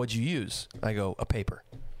all. He's like, what'd you use? I go, a paper.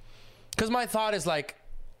 Because my thought is like,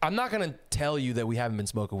 I'm not going to tell you that we haven't been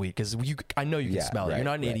smoking weed because I know you can smell it. You're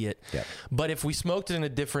not an idiot. Yeah. But if we smoked it in a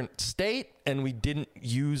different state and we didn't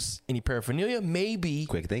use any paraphernalia, maybe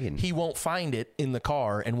quick thinking, he won't find it in the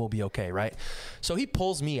car and we'll be okay, right? So he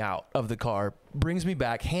pulls me out of the car, brings me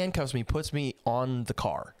back, handcuffs me, puts me on the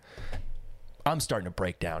car. I'm starting to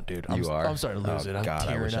break down, dude. I'm starting to lose it. I'm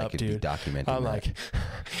tearing up, dude. I'm like,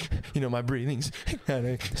 my breathing's kind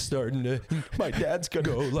of starting to. My dad's gonna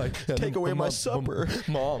go like, take away my supper.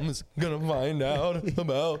 Mom's gonna find out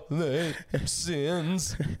about their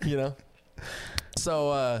sins,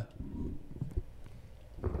 So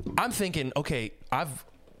I'm thinking, okay,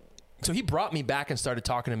 so he brought me back and started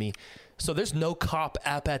talking to me. So there's no cop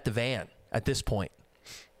up at the van at this point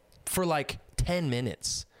for like 10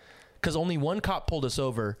 minutes. Because only one cop pulled us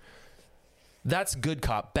over. That's good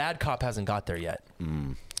cop. Bad cop hasn't got there yet.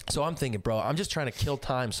 So I'm thinking, bro, I'm just trying to kill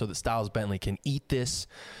time so that Styles Bentley can eat this,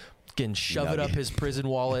 can shove it up his prison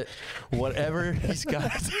wallet, whatever he's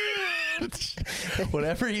got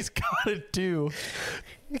to do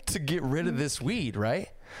to get rid of this weed, right?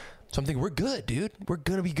 So I'm thinking, we're good, dude. We're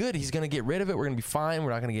going to be good. He's going to get rid of it. We're going to be fine.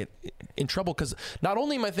 We're not going to get in trouble. Because not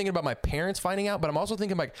only am I thinking about my parents finding out, but I'm also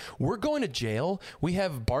thinking like, we're going to jail. We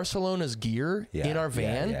have Barcelona's gear in our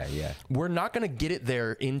van. Yeah. We're not going to get it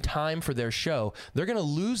there in time for their show. They're going to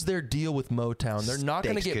lose their deal with Motown. They're not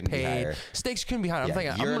going to get paid. Stakes couldn't be higher. I'm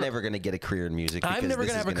thinking, you're never going to get a career in music. I'm never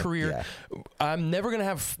going to have a career. Yeah. I'm never going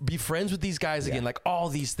to be friends with these guys again. Like all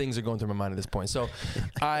these things are going through my mind at this point. So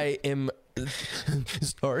I am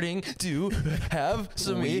starting to have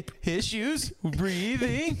some issues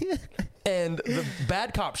breathing, and the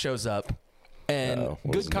bad cop shows up, and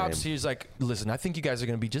good cops, he's like, listen, I think you guys are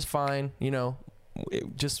going to be just fine,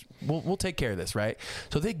 we'll take care of this, right?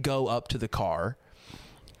 So they go up to the car,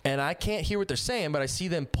 and I can't hear what they're saying, but I see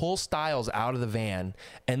them pull Styles out of the van,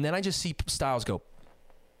 and then I just see Styles go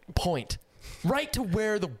point right to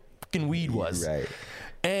where the fucking weed was, right?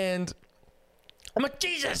 And I'm like,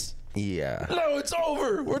 Jesus. Yeah. No, it's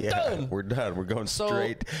over. We're done. We're done. We're going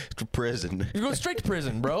straight to prison. You're going straight to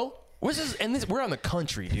prison, bro. We're on the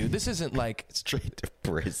country, dude. This isn't like straight to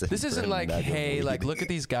prison. This isn't like, hey, like look at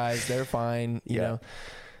these guys, they're fine. You know,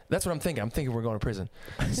 that's what I'm thinking. I'm thinking we're going to prison.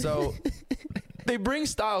 So they bring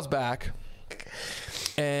Styles back,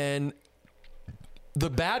 and the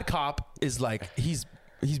bad cop is like, he's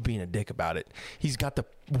being a dick about it. He's got the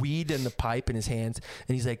weed and the pipe in his hands,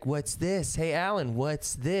 and he's like, "What's this? Hey, Alan,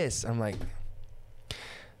 what's this?" I'm like,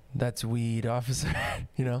 "That's weed, officer."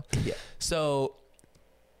 You know? Yeah. So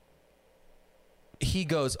he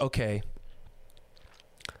goes, "Okay,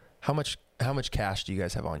 how much cash do you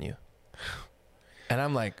guys have on you?" And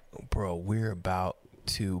I'm like, "Bro, we're about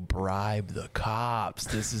to bribe the cops.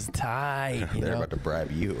 This is tight." They're about to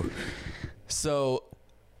bribe you. So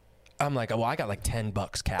I'm like, "Well, I got like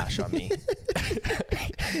 $10 cash on me."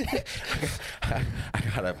 I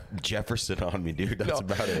got a Jefferson on me, dude. That's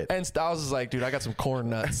about it. And Styles is like, "Dude, I got some corn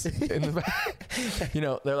nuts in the back." You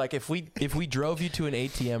know, they're like, if we drove you to an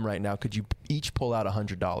ATM right now, could you each pull out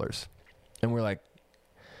 $100? And we're like,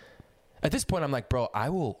 at this point, I'm like, "Bro,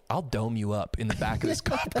 I'll dome you up in the back of this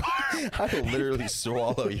cop car. I will literally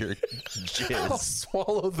swallow your I'll jizz."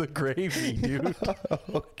 swallow the gravy, dude."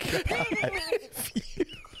 Oh, God.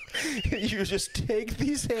 You just take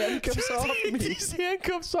these handcuffs off Take me. these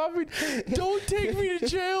handcuffs off me. Don't take me to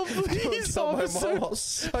jail, please, Tell my officer. mom I'll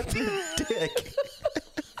suck your dick.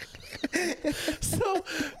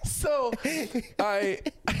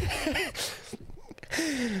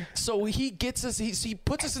 So he gets us. He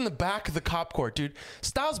puts us in the back of the cop car, dude.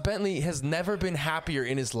 Styles Bentley has never been happier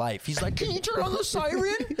in his life. He's like, "Can you turn on the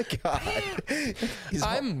siren?" God.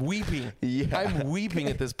 I'm weeping. Yeah. I'm weeping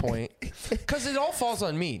at this point because it all falls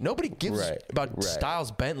on me. Nobody gives about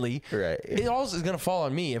Styles Bentley. Right. It all is gonna fall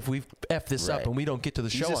on me if we f this up Right. and we don't get to the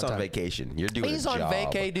He's show just on on time. vacation. You're doing He's a on job.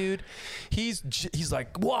 vacay, dude. He's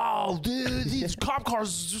like, "Wow, dude, these cop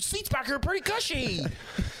cars seats back here are pretty cushy."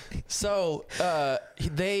 So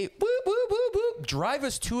they whoop, whoop, whoop, whoop, drive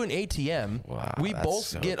us to an ATM. Wow, we that's both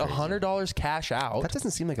so get crazy. $100 cash out. That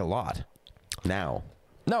doesn't seem like a lot now.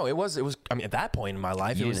 No, it was. I mean, at that point in my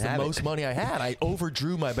life, You it was didn't the have most it. money I had. I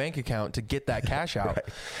overdrew my bank account to get that cash out,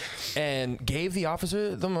 and gave the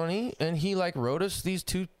officer the money. And he like wrote us these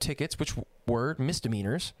 2 tickets, which were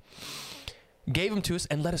misdemeanors. Gave them to us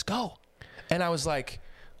and let us go. And I was like,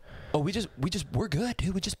 "Oh, we're good,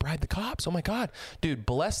 dude. We just bribed the cops. Oh my God, dude,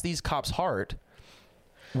 bless these cops' heart.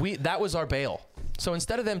 That was our bail. So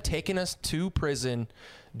instead of them taking us to prison,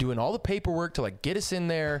 doing all the paperwork to like get us in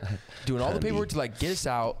there, doing all the paperwork to like get us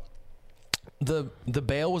out, the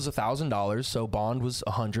bail was $1,000, so bond was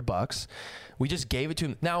 $100. We just gave it to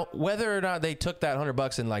them. Now, whether or not they took that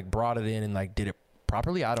 $100 and like brought it in and like did it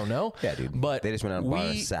properly, I don't know. Yeah, dude. But they just went out and bought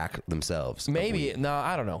a sack themselves. of maybe weed. no,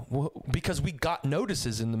 I don't know, because we got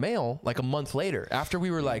notices in the mail like a month later after we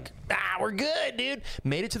were like, we're good, dude.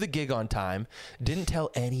 Made it to the gig on time. Didn't tell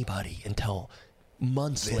anybody until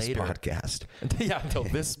months This later. podcast. Yeah, until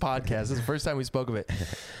this podcast. This is the first time we spoke of it.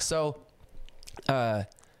 So,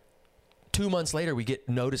 2 months later, we get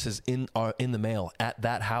notices in the mail at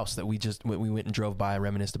that house that we went and drove by and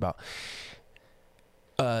reminisced about.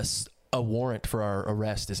 A warrant for our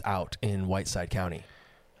arrest is out in Whiteside County.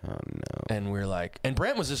 Oh no. And we're like, and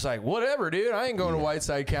Brent was just like, "Whatever, dude. I ain't going to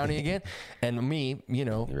Whiteside County again." And me, you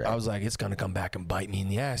know, Right. I was like, "It's gonna come back and bite me in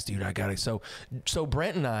the ass, dude. I got it." So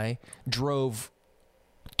Brent and I drove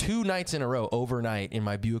 2 nights in a row overnight in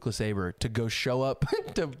my Buick LeSabre to go show up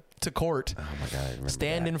to court. Oh my God. I remember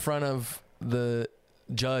Stand that. in front of the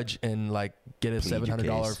judge and like get a Plead your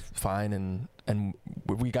 $700 case. fine, and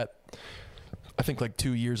we got, I think, like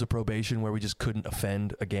 2 years of probation where we just couldn't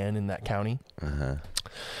offend again in that county. Uh-huh.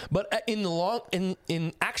 But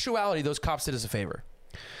in actuality, those cops did us a favor.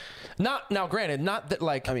 Now, granted, not that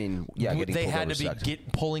like, I mean, yeah, getting they pulled had over to be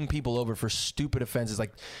sucked. pulling people over for stupid offenses.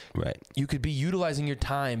 Like, Right. you could be utilizing your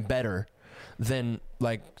time better than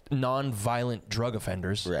like non-violent drug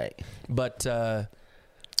offenders. Right. But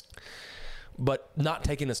not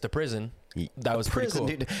taking us to prison. That was prison,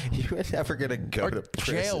 pretty cool. dude. You were never gonna go Or to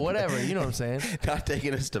prison. jail, whatever. You know what I'm saying? Not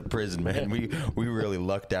taking us to prison, man. We really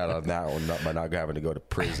lucked out on that one by not having to go to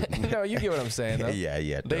prison. No, you get what I'm saying. Though. Yeah.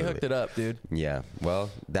 They Totally. hooked it up, dude. Yeah. Well,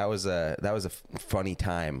 that was a funny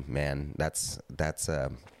time, man. That's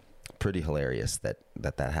pretty hilarious that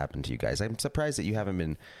happened to you guys. I'm surprised that you haven't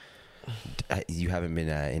been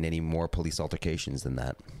in any more police altercations than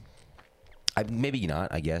that. Maybe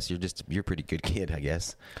not. I guess you're a pretty good kid. I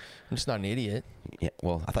guess. I'm just not an idiot. Yeah.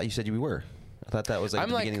 Well, I thought you said you were. I thought that was like I'm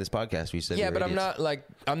the like- beginning of this podcast. You said Yeah, we were but I'm idiots.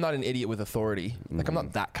 not an idiot with authority. Like I'm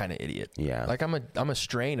not that kind of idiot. Yeah. Like I'm a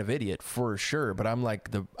strain of idiot for sure, but I'm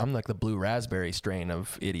like the blue raspberry strain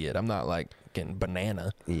of idiot. I'm not like getting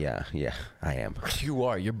banana. Yeah. I am.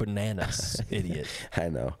 You're bananas, idiot. I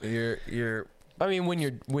know. You're I mean when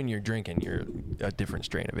you're drinking, you're a different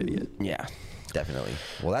strain of idiot. Yeah, definitely.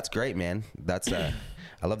 Well, that's great, man. That's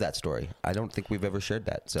I love that story. I don't think we've ever shared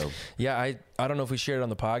that. So Yeah, I don't know if we shared it on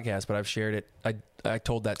the podcast, but I've shared it. I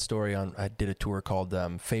told that story I did a tour called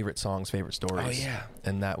Favorite Songs, Favorite Stories. Oh, yeah.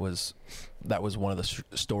 And that was one of the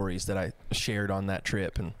stories that I shared on that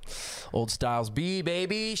trip. And old Styles B,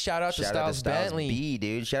 baby. Shout out to Styles Bentley. B,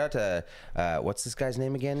 dude. Shout out to what's this guy's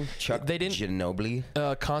name again? Chuck Ginobili.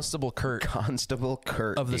 Constable Kurt. Constable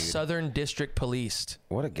Kurt of the dude. Southern District Police.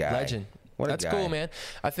 What a guy. Legend. That's cool, man.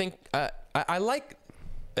 I think I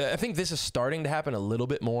think this is starting to happen a little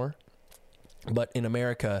bit more, but in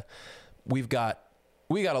America, we got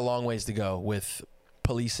a long ways to go with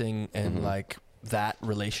policing and like that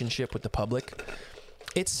relationship with the public.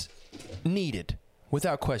 It's needed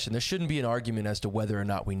without question. There shouldn't be an argument as to whether or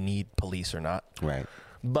not we need police or not. Right.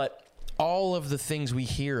 But all of the things we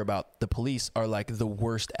hear about the police are like the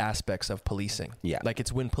worst aspects of policing. Yeah. Like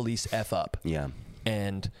it's when police F up. Yeah.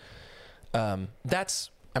 And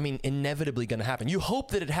that's, I mean, inevitably going to happen. You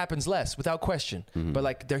hope that it happens less, without question. But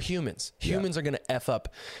like, they're humans. Humans are going to F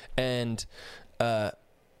up. And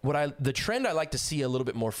the trend I like to see a little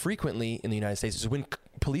bit more frequently in the United States is when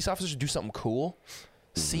police officers do something cool,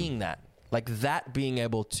 seeing that, like that being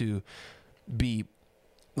able to be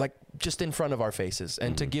like just in front of our faces,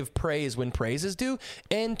 and to give praise when praise is due,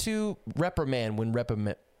 and to reprimand when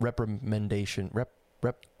reprimanding.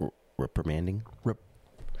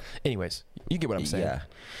 Anyways, you get what I'm saying. Yeah.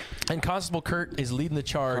 And Constable Kurt is leading the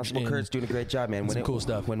charge. Constable Kurt's doing a great job, man. Some cool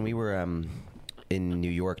stuff. When we were in New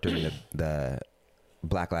York during the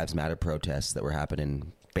Black Lives Matter protests that were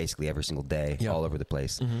happening basically every single day, all over the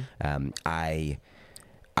place, I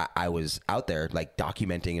was out there like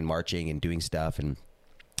documenting and marching and doing stuff, and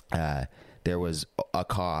there was a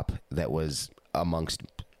cop that was amongst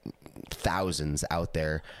thousands out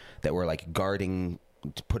there that were like guarding,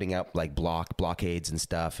 putting up like blockades and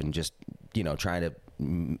stuff, and just, you know, trying to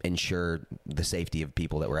ensure the safety of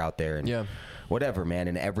people that were out there, and whatever, man.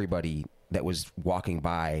 And everybody that was walking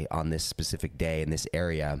by on this specific day in this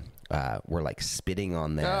area were like spitting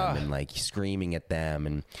on them and like screaming at them.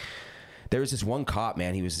 And there was this one cop,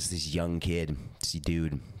 man, he was just this young kid, this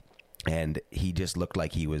dude, and he just looked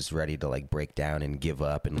like he was ready to like break down and give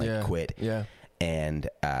up and like quit. Yeah. And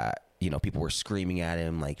you know, people were screaming at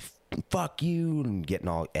him like, fuck you, and getting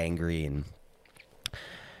all angry. And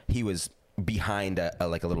he was behind a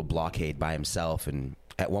little blockade by himself. And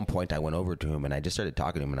at one point I went over to him and I just started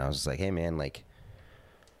talking to him, and I was just like, hey man, like,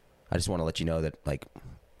 I just want to let you know that like,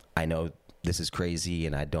 I know this is crazy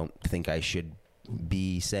and I don't think I should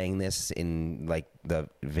be saying this in like the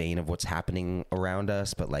vein of what's happening around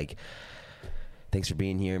us, but like, thanks for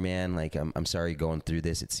being here, man. Like, I'm sorry going through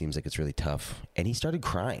this. It seems like it's really tough. And he started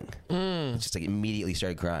crying. Just like immediately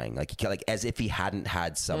started crying, like as if he hadn't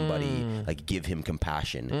had somebody like give him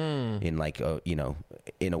compassion in like you know,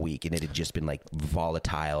 in a week, and it had just been like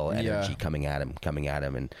volatile energy coming at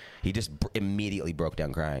him, and he just immediately broke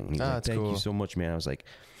down crying. He's like, thank you so much, man. I was like,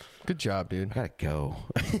 good job, dude. I gotta go.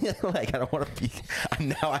 Like, I don't want to be.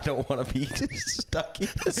 Now I don't want to be stuck here.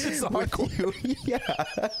 This is with you. Yeah.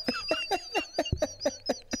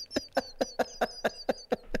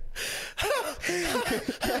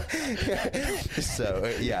 So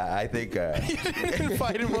yeah, I think you didn't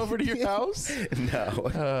invite him over to your house.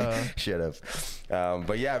 No, should have.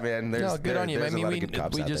 But yeah, man, there's good on you. I mean,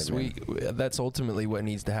 there, that's ultimately what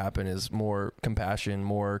needs to happen, is more compassion,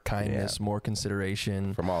 more kindness, more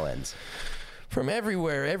consideration from all ends. From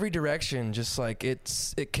everywhere, every direction. Just like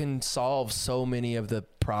it can solve so many of the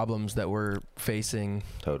problems that we're facing.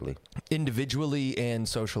 Totally. Individually and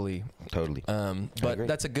socially. Totally. But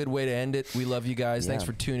that's a good way to end it. We love you guys. Thanks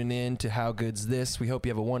for tuning in to How Good's This. We hope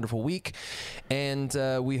you have a wonderful week. And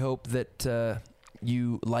we hope that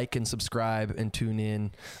you like and subscribe and tune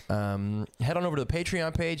in. Head on over to the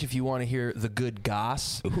Patreon page if you want to hear the Good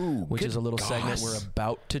Goss, which is a little segment we're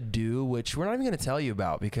about to do, which we're not even going to tell you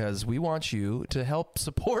about because we want you to help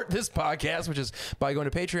support this podcast, which is by going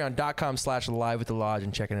to patreon.com/live with the lodge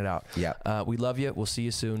and checking it out. Yeah. We love you. We'll see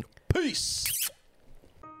you soon. Peace.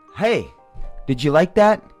 Hey, did you like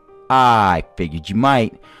that? I figured you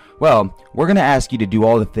might. Well, we're going to ask you to do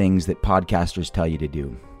all the things that podcasters tell you to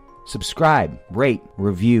do. Subscribe, rate,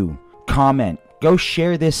 review, comment. Go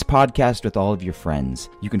share this podcast with all of your friends.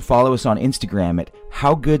 You can follow us on Instagram at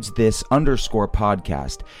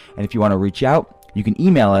howgoodsthis_podcast. And if you want to reach out, you can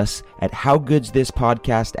email us at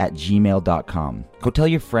howgoodsthis_podcast@gmail.com. Go tell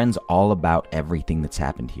your friends all about everything that's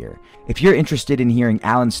happened here. If you're interested in hearing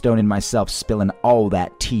Alan Stone and myself spilling all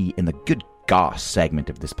that tea in the Good Goss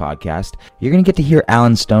segment of this podcast, you're going to get to hear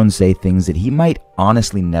Alan Stone say things that he might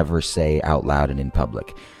honestly never say out loud and in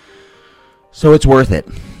public. So it's worth it.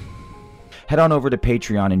 Head on over to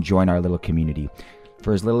Patreon and join our little community.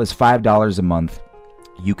 For as little as $5 a month,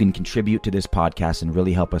 you can contribute to this podcast and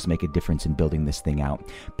really help us make a difference in building this thing out.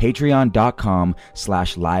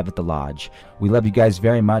 Patreon.com/Live at the Lodge. We love you guys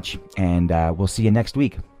very much, and we'll see you next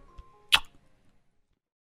week.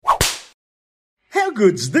 How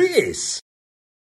good's this?